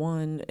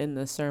 One, in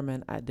the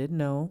sermon, I did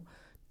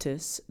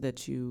notice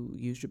that you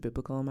used your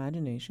biblical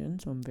imagination,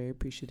 so I'm very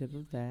appreciative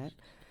of that.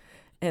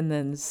 And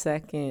then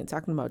second,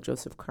 talking about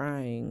Joseph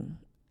crying,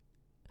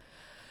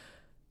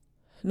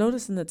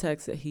 notice in the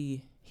text that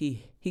he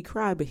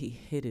cried, but he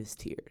hid his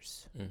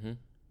tears.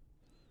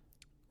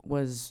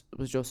 Was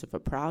Joseph a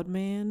proud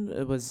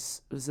man?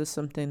 Was this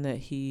something that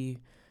he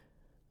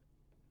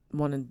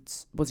wanted?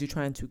 Was he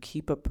trying to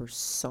keep a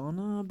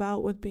persona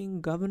about with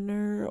being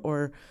governor,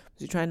 or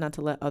was he trying not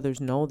to let others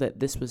know that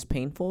this was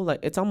painful? Like,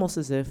 it's almost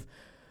as if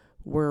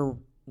we're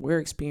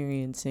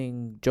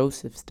experiencing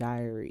Joseph's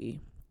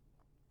diary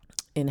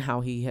and how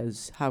he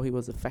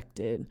was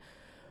affected,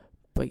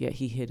 but yet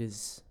he hid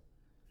his.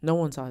 No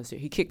one saw his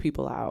tears. He kicked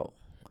people out,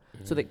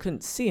 so they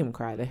couldn't see him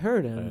cry. They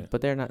heard him,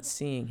 but they're not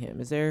seeing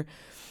him. Is there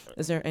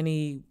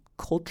any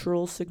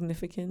cultural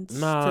significance?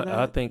 No, to that?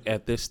 I think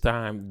at this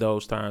time,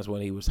 those times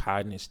when he was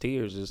hiding his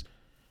tears, is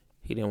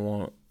he didn't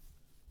want.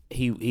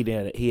 He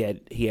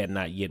had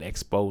not yet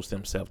exposed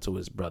himself to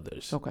his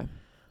brothers. Okay.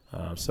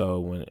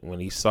 So when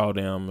he saw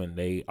them and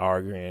they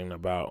arguing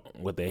about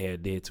what they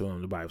had did to him,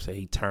 the Bible said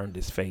he turned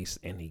his face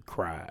and he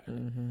cried.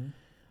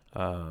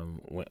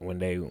 When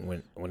they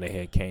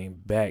had came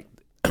back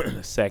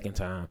the second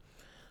time,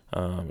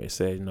 it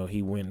said,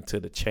 he went into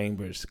the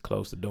chambers,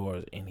 closed the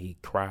doors, and he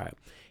cried.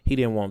 He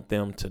didn't want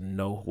them to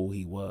know who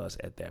he was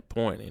at that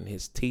point, and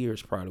his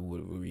tears probably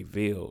would have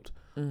revealed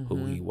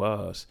who he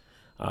was.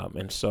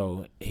 And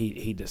so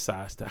he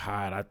decides to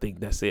hide. I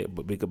think that's it.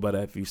 But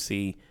if you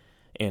see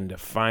in the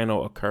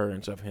final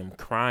occurrence of him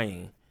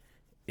crying,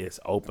 it's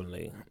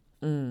openly.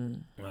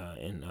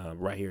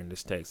 Right here in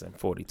this text in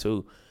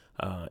 42,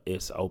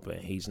 it's open.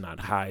 He's not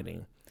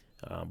hiding,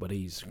 but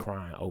he's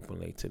crying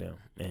openly to them,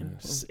 and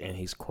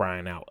he's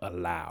crying out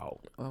aloud.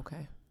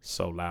 Okay.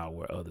 So loud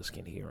where others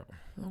can hear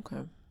him.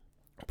 Okay.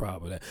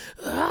 Probably that.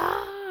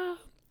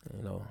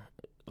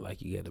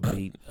 Like you get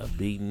a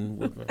beating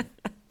with an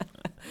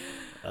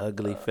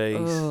ugly face.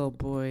 Oh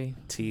boy.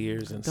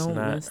 Tears and Don't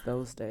snot. miss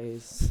those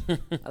days.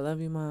 I love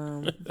you,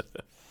 Mom.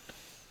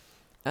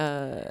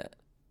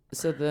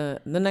 So the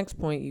next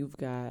point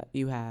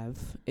you have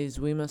is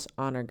we must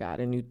honor God,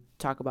 and you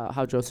talk about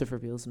how Joseph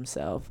reveals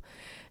himself,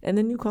 and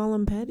then you call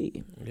him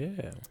petty.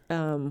 Yeah.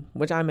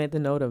 Which I made the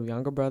note of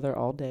younger brother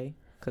all day,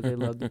 because they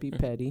love to be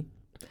petty.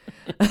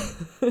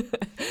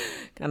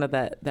 Kind of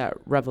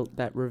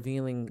that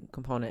revealing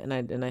component,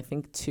 and I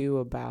think too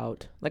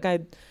about, like, I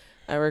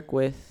work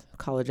with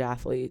college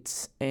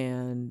athletes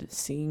and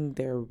seeing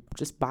their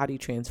just body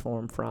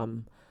transform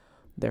from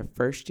their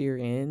first year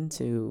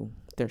into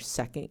their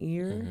second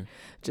year,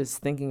 just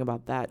thinking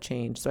about that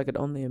change. So I could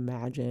only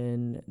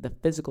imagine the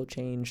physical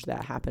change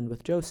that happened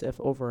with Joseph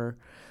over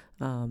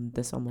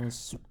this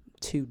almost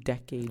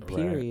 2-decade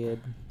period.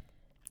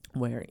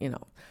 Where, when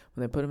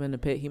they put him in the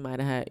pit, he might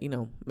have had,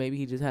 maybe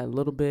he just had a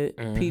little bit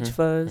peach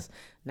fuzz.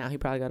 Now he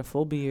probably got a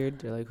full beard.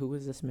 They're like, who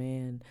is this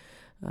man?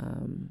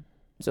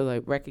 So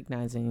like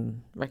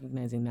recognizing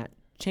that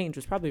change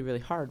was probably really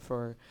hard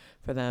for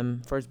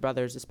them, for his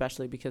brothers,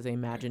 especially because they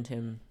imagined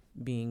him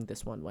being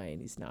this one way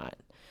and he's not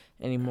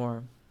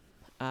anymore.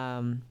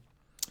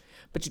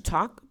 But you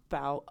talk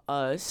about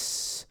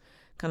us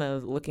kind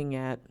of looking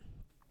at,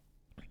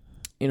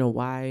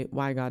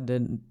 why God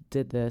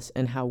did this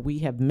and how we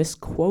have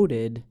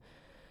misquoted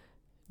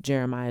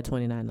Jeremiah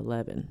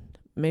 29:11.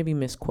 Maybe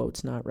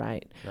misquote's not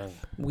right. No.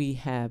 We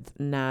have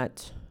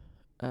not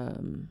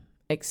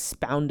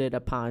expounded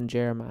upon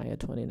Jeremiah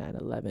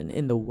 29:11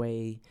 in the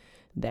way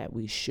that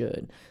we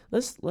should.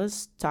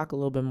 Let's talk a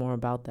little bit more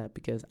about that,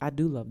 because I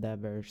do love that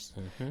verse.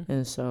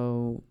 And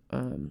so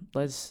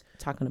let's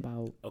talk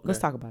about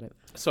it.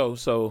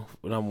 So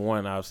number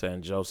one, I was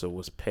saying Joseph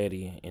was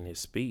petty in his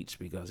speech,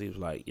 because he was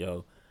like,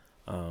 yo,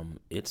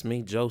 it's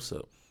me,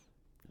 Joseph,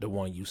 the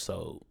one you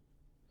sold.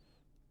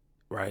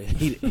 Right?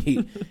 He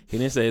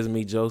didn't say it's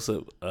me,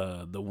 Joseph,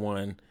 the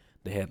one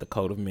that had the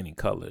coat of many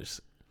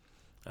colors,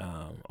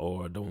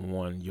 or the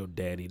one your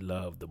daddy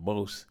loved the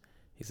most.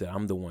 He said,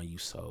 I'm the one you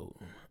sold.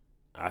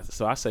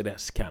 So I say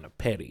that's kind of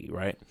petty,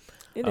 right?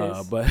 It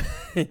is. But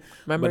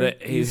remember,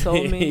 you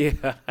sold me.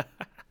 Yeah.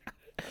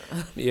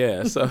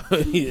 Yeah.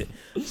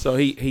 So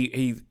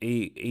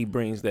he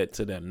brings that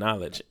to their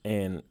knowledge,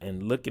 and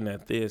looking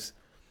at this,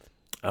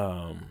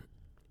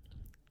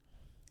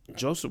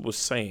 Joseph was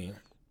saying,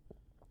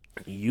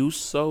 you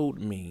sold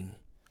me,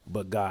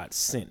 but God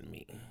sent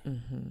me.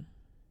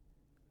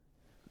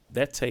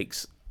 That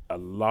takes a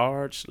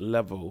large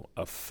level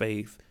of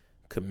faith,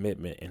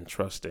 commitment, and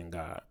trust in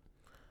God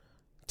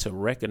to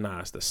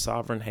recognize the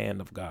sovereign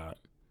hand of God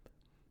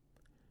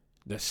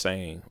that's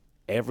saying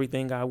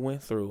everything I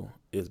went through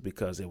is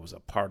because it was a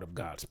part of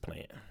God's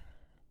plan.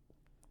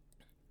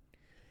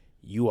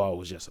 You all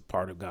was just a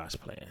part of God's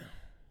plan.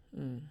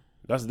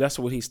 That's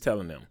what he's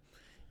telling them.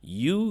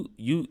 You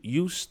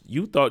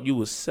thought you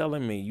was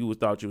selling me. You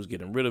thought you was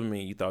getting rid of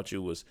me. You thought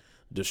you was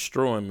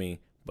destroying me,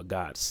 but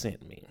God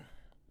sent me.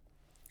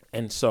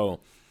 And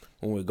so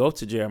when we go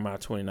to Jeremiah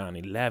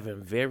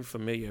 29:11, very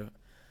familiar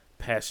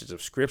passage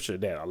of scripture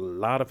that a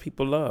lot of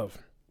people love,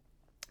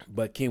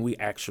 but can we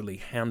actually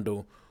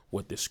handle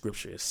what this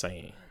scripture is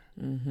saying?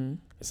 It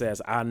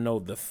says, I know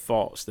the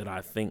thoughts that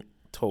I think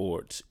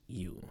towards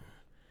you.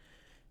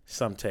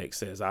 Some text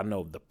says, I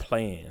know the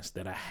plans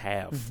that I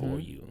have for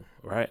you,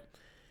 right?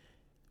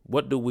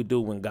 What do we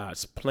do when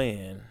God's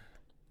plan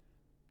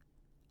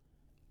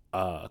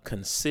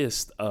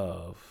consists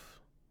of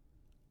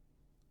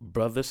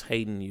brothers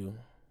hating you,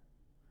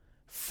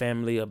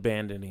 family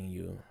abandoning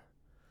you,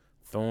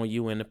 throwing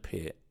you in a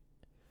pit,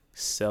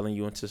 selling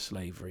you into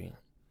slavery,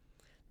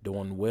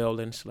 doing well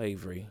in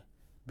slavery,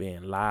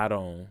 being lied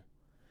on,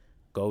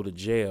 go to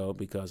jail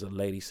because a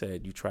lady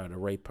said you tried to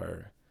rape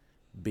her,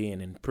 being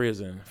in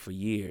prison for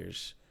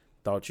years,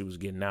 thought you was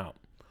getting out?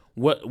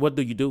 What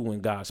do you do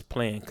when God's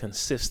plan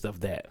consists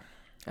of that?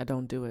 I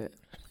don't do it.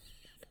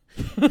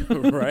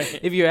 Right?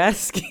 If you're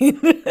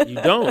asking. You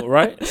don't,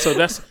 right? So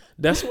that's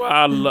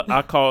why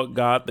I call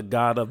God the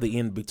God of the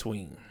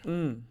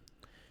in-between.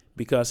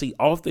 Because he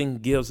often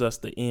gives us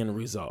the end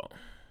result.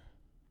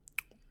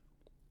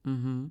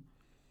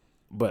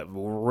 But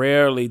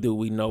rarely do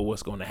we know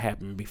what's going to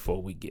happen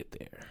before we get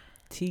there.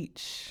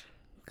 Teach.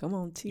 Come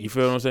on, teach. You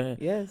feel what I'm saying?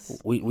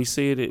 Yes. We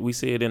see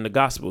it in the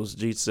Gospels.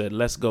 Jesus said,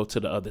 let's go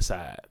to the other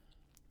side.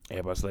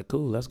 Everybody's like,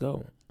 cool, let's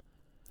go.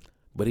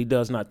 But he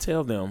does not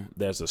tell them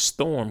there's a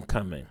storm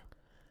coming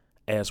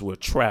as we're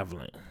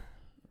traveling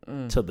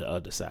to the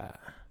other side.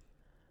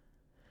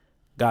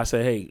 God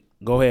said, hey,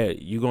 go ahead.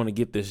 You're going to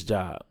get this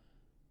job.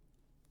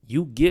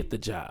 You get the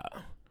job,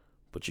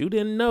 but you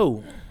didn't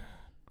know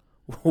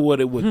what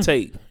it would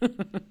take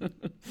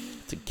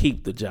to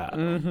keep the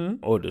job,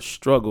 or the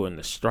struggle and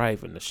the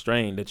strife and the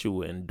strain that you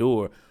will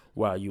endure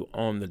while you're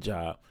on the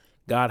job.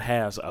 God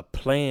has a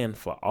plan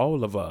for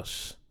all of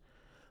us,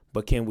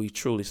 but can we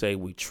truly say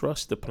we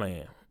trust the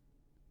plan,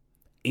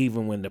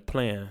 even when the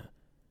plan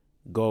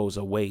goes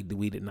a way that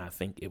we did not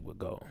think it would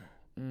go?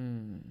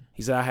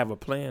 He said, I have a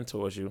plan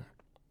towards you.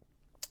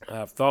 I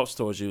have thoughts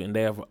towards you, and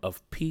they are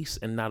of peace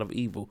and not of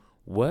evil.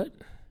 What?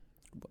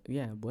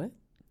 Yeah, what?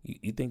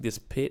 You think this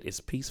pit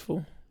is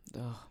peaceful?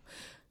 Oh.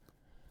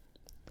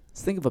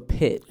 Let's think of a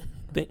pit.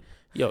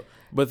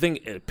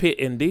 Pit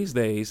in these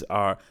days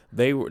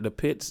the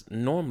pits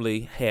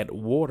normally had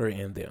water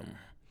in them,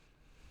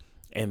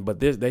 but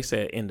they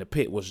said in the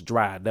pit was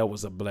dry. That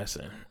was a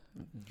blessing.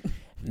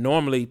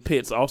 Normally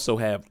pits also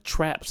have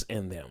traps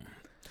in them.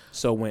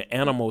 So when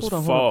animals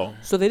Hold fall, on.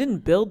 So they didn't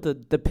build the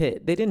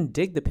pit. They didn't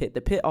dig the pit.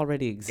 The pit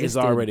already existed. it's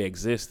already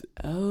existed.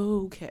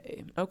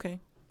 Okay.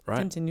 Right.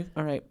 Continue.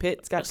 All right.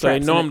 Pit's got So they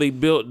traps in normally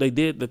built. They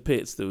did the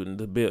pits.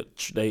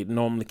 They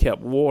normally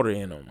kept water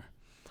in them,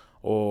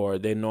 or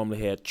they normally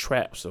had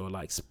traps or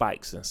like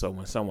spikes. And so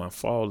when someone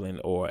fall in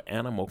or an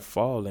animal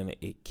fall in it,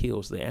 it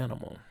kills the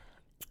animal.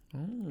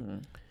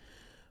 Mm.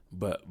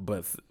 But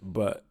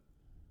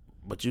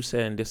you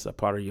saying this is a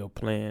part of your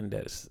plan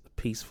that's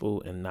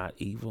peaceful and not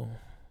evil?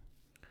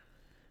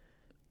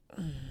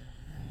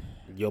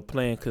 Your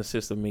plan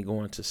consists of me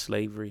going to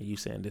slavery. You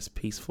saying this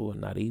peaceful and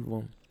not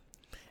evil?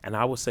 And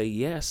I would say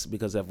yes,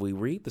 because if we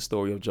read the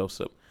story of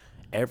Joseph,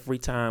 every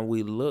time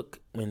we look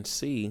and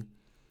see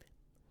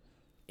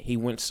he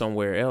went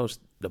somewhere else,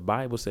 the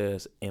Bible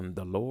says, and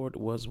the Lord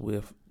was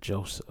with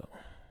Joseph.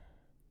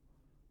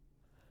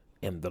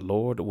 And the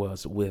Lord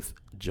was with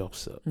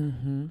Joseph.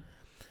 Mm-hmm.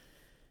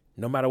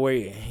 No matter where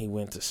he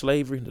went to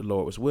slavery, the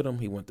Lord was with him.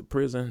 He went to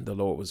prison, the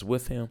Lord was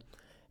with him.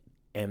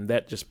 And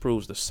that just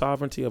proves the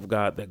sovereignty of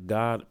God, that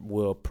God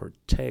will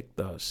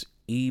protect us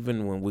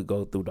even when we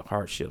go through the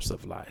hardships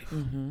of life,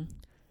 mm-hmm.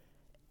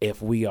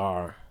 if we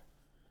are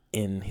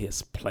in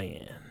his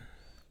plan.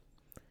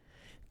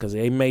 Because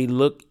they may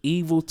look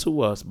evil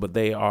to us, but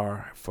they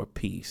are for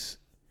peace.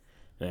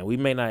 Now, we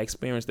may not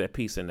experience that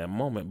peace in that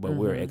moment, but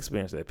we're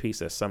experiencing that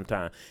peace at some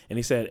time. And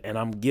he said, and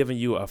I'm giving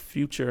you a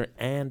future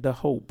and a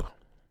hope.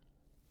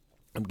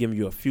 I'm giving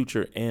you a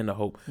future and a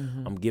hope.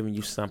 Mm-hmm. I'm giving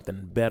you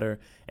something better,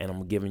 and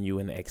I'm giving you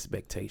an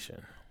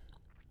expectation.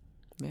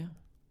 Yeah.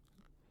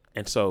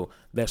 And so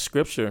that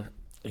scripture,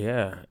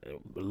 a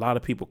lot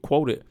of people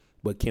quote it,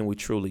 but can we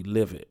truly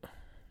live it?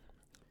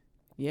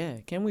 Yeah.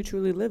 Can we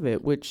truly live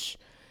it? Which,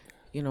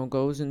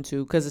 goes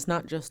into, because it's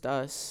not just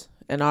us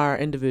and our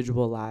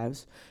individual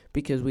lives,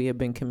 because we have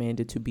been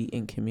commanded to be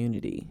in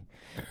community.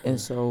 And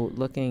so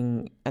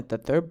looking at the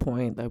third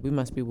point, that we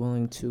must be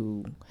willing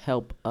to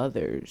help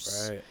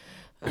others. Right.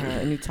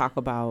 And you talk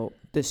about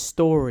this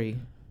story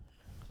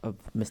of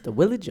Mr.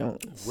 Willie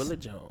Jones. Willie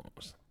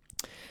Jones.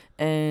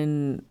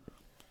 And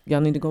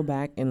y'all need to go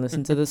back and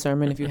listen to the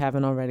sermon if you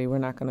haven't already. We're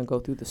not going to go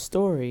through the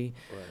story,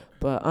 Right.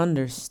 but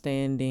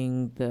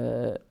understanding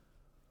the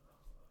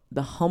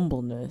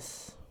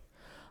humbleness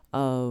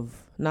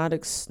of not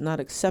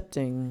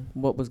accepting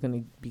what was going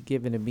to be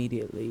given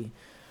immediately,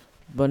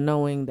 but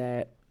knowing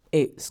that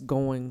it's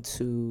going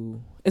to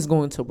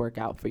work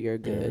out for your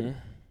good. Mm-hmm.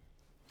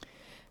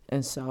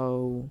 And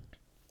so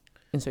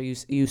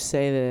you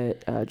say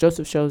that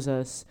Joseph shows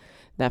us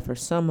that for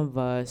some of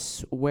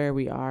us, where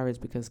we are is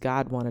because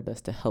God wanted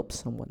us to help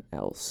someone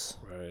else.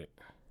 Right.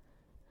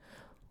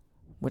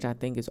 Which I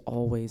think is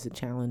always a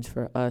challenge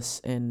for us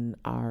in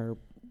our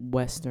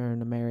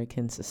Western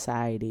American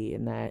society,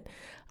 in that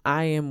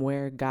I am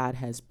where God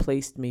has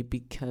placed me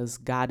because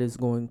God is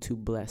going to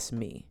bless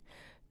me.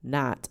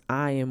 Not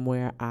I am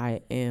where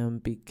I am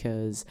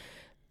because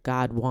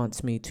God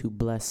wants me to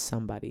bless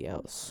somebody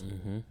else.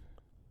 Mm-hmm.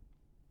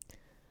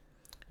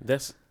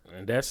 That's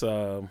that's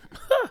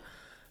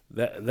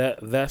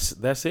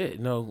it.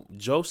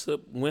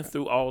 Joseph went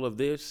through all of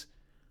this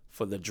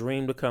for the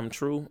dream to come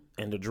true,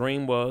 and the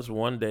dream was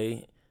one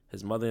day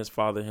his mother, his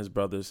father, and his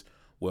brothers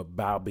will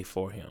bow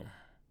before him.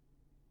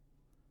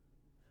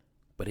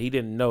 But he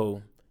didn't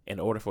know, in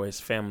order for his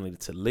family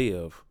to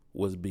live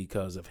was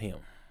because of him.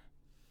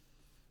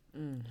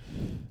 Mm.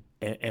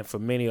 And for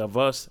many of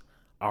us,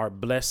 our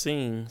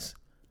blessings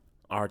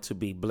are to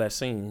be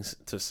blessings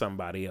to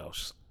somebody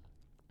else.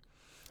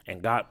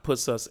 And God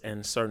puts us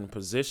in certain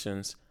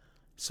positions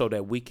so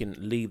that we can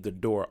leave the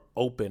door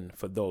open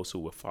for those who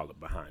will follow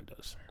behind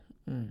us.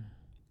 Mm.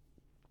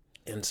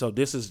 And so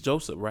this is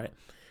Joseph, right?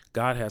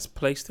 God has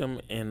placed him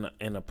in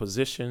a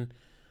position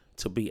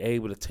to be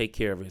able to take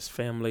care of his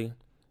family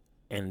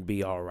and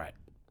be all right.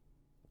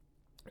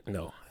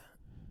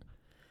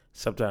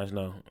 Sometimes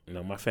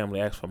my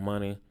family asks for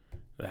money.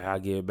 I'll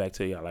give it back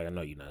to you. I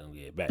know you're not going to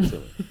give it back to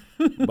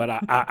me. But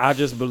I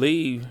just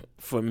believe,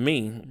 for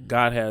me,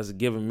 God has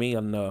given me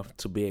enough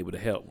to be able to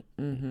help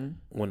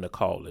when the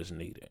call is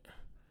needed,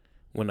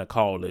 when the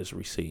call is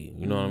received.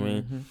 You know what I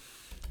mean?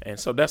 And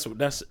so that's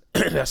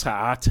that's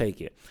how I take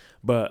it.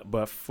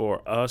 But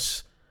for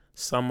us,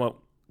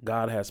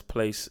 God has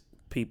placed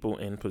people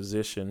in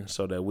position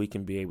so that we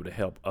can be able to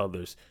help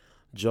others.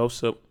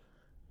 Joseph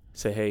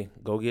said, hey,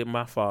 go get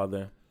my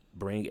father,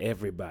 bring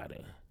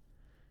everybody.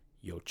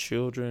 Your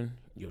children,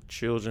 your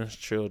children's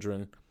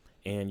children,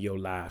 and your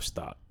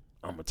livestock.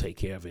 I'm going to take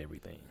care of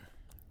everything.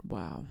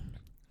 Wow.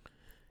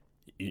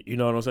 You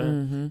know what I'm saying?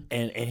 Mm-hmm.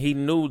 And he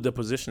knew the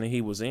position that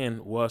he was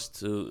in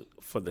was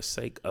for the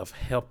sake of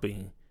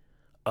helping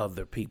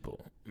other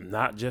people,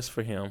 not just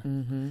for him.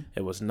 Mm-hmm.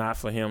 It was not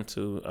for him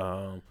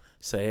to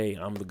say, hey,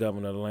 I'm the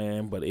governor of the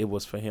land, but it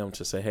was for him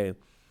to say, hey,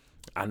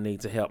 I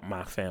need to help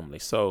my family.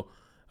 So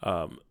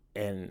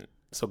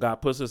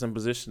God puts us in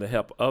position to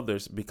help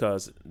others,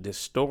 because this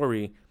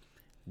story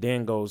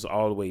then goes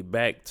all the way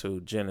back to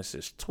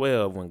Genesis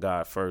 12, when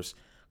God first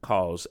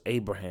calls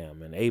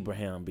Abraham, and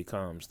Abraham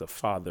becomes the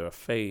father of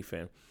faith.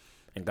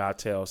 And God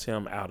tells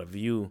him, out of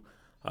you,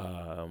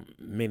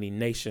 many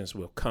nations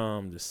will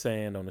come, the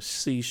sand on the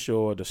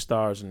seashore, the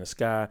stars in the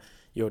sky.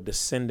 Your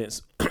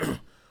descendants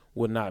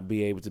will not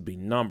be able to be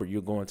numbered.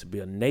 You're going to be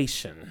a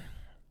nation.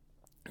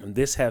 And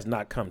this has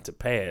not come to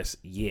pass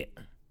yet.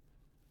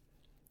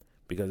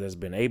 Because there's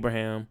been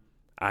Abraham,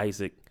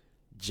 Isaac,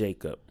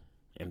 Jacob,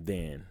 and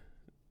then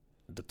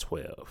the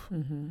 12.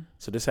 Mm-hmm.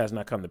 So this has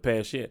not come to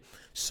pass yet.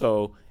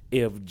 So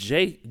if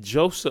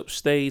Joseph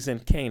stays in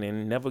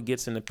Canaan, never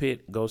gets in the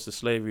pit, goes to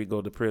slavery,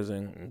 goes to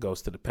prison, and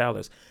goes to the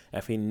palace,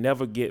 if he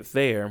never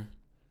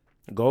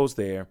goes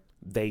there,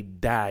 they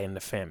die in the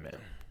famine.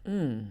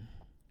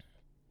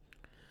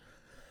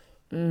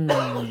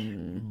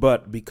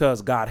 But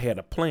because God had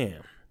a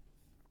plan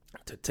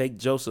to take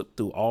Joseph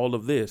through all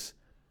of this,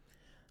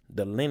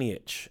 the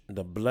lineage,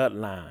 the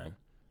bloodline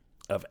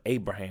of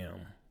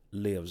Abraham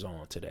lives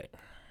on today.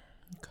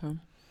 Okay.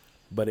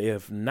 But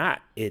if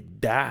not, it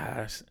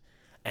dies.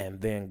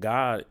 And then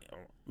God,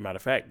 matter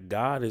of fact,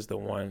 God is the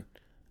one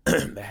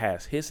that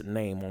has his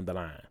name on the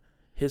line,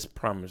 his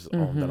promise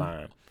on the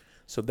line.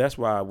 So that's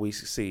why we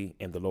see,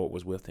 and the Lord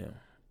was with him.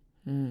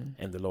 And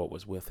the Lord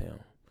was with him.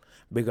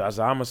 Because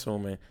I'm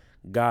assuming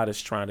God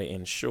is trying to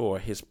ensure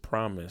his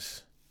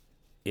promise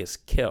is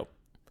kept.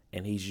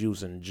 And he's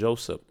using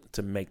Joseph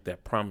to make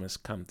that promise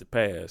come to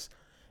pass.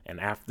 And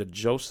after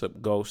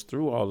Joseph goes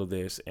through all of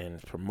this and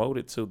is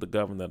promoted to the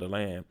governor of the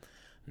land,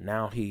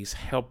 now he's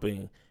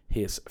helping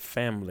his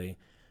family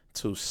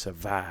to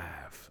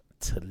survive,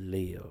 to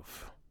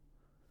live.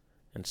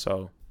 And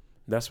so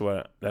that's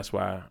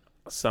why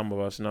some of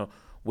us know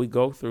we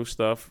go through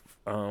stuff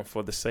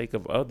for the sake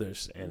of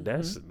others. And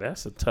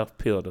that's a tough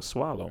pill to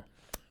swallow.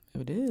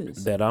 It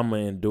is. That I'm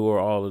going to endure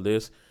all of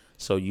this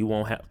so you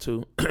won't have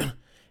to.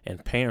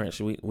 And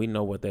parents, we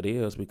know what that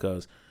is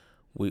because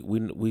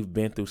we've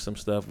been through some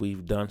stuff.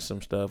 We've done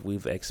some stuff.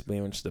 We've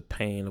experienced the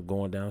pain of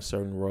going down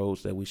certain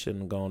roads that we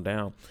shouldn't have gone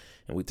down.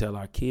 And we tell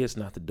our kids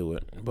not to do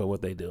it. But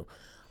what they do,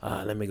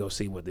 let me go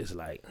see what this is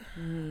like.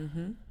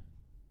 Mm-hmm.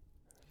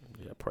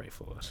 Yeah, pray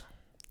for us.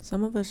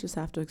 Some of us just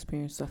have to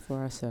experience stuff for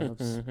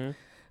ourselves.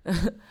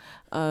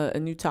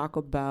 And you talk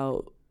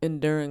about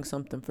enduring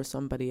something for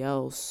somebody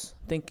else,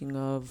 thinking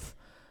of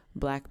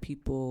Black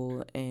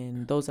people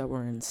and those that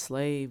were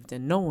enslaved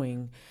and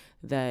knowing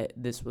that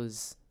this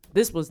was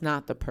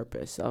not the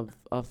purpose of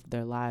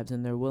their lives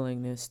and their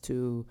willingness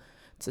to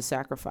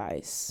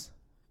sacrifice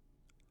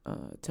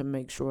to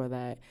make sure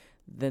that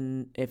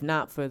then, if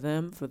not for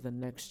them, for the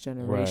next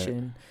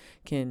generation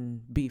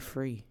can be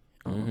free,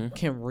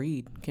 can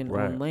read, can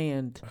own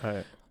land,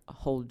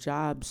 hold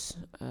jobs,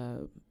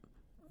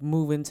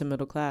 move into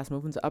middle class,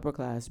 move into upper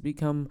class,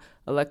 become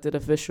elected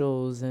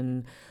officials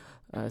and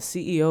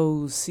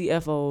CEOs,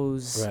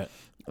 CFOs,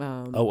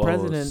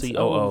 presidents,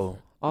 COO.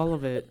 all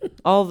of it,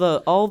 all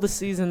the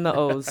C's and the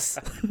O's.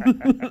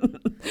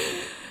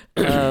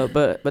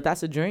 But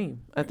that's a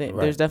dream. I think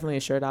there's definitely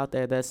a shirt out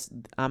there that's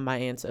on my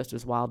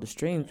ancestors' wildest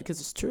dreams because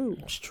it's true.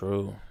 It's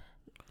true.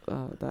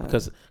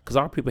 Because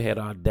our people had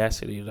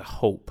audacity to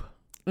hope.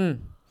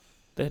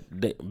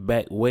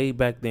 That way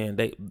back then,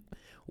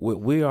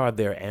 we are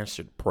their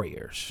answered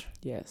prayers.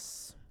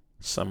 Yes.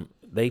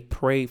 They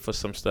prayed for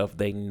some stuff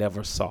they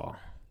never saw.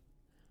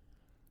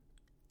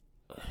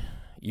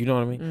 You know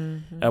what I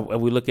mean? Mm-hmm.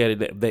 We look at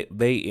it,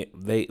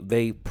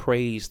 they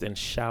praised and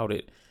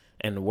shouted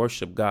and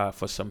worshiped God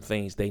for some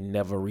things they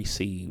never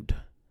received.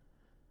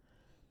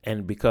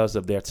 And because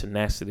of their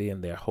tenacity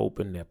and their hope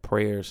and their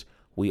prayers,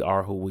 we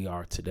are who we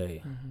are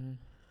today.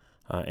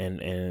 And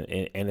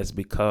it's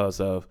because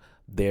of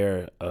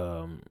their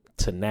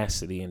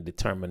tenacity and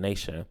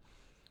determination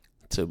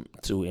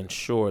to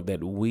ensure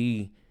that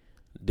we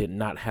did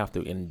not have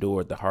to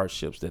endure the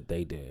hardships that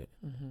they did.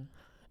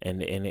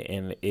 And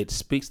it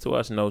speaks to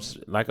us.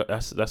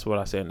 That's what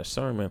I said in the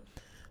sermon.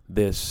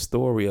 This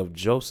story of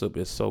Joseph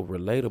is so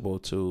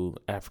relatable to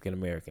African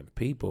American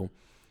people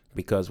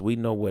because we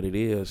know what it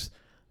is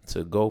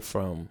to go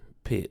from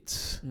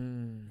pits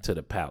to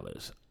the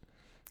palace,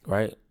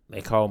 right?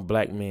 They call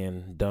Black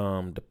men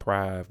dumb,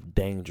 deprived,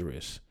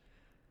 dangerous,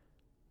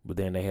 but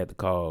then they had to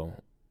call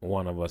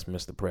one of us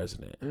Mr.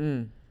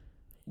 President.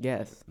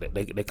 Yes,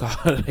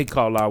 they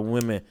call our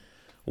women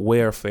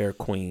welfare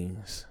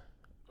queens,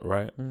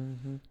 right?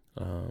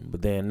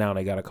 But then now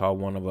they got to call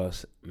one of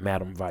us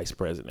Madam Vice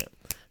President.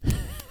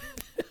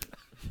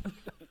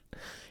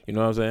 You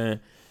know what I'm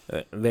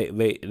saying?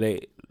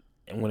 They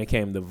when it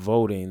came to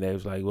voting, they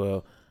was like,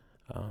 well,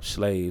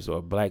 slaves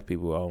or Black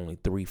people are only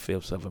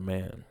 3/5 of a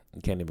man.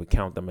 You can't even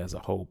count them as a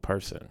whole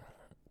person.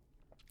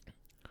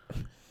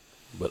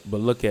 But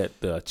look at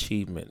the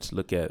achievements.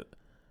 Look at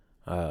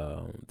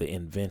the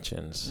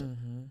inventions.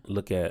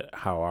 Look at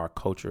how our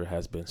culture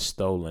has been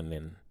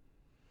stolen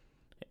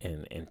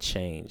and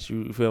changed.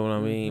 You feel what I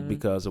mean?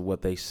 Because of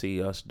what they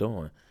see us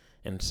doing.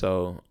 And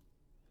so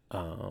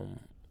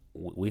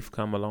we've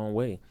come a long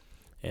way.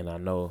 And I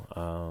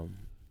know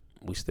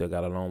we still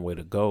got a long way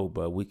to go,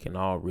 but we can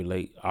all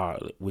relate.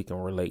 We can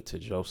relate to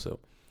Joseph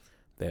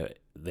that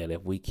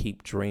if we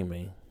keep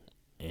dreaming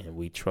and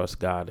we trust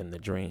God in the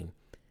dream,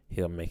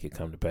 He'll make it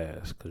come to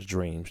pass, because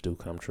dreams do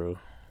come true.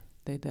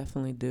 They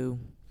definitely do.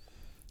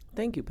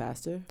 Thank you,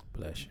 Pastor.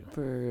 Bless you.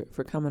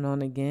 For coming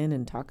on again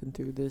and talking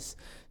through this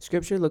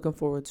scripture. Looking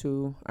forward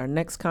to our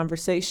next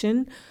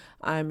conversation.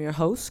 I'm your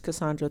host,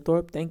 Cassandra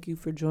Thorpe. Thank you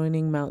for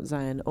joining Mount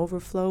Zion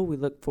Overflow. We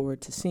look forward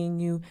to seeing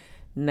you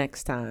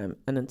next time.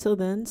 And until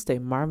then, stay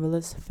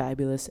marvelous,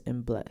 fabulous,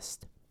 and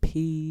blessed.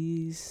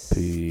 Peace.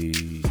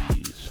 Peace.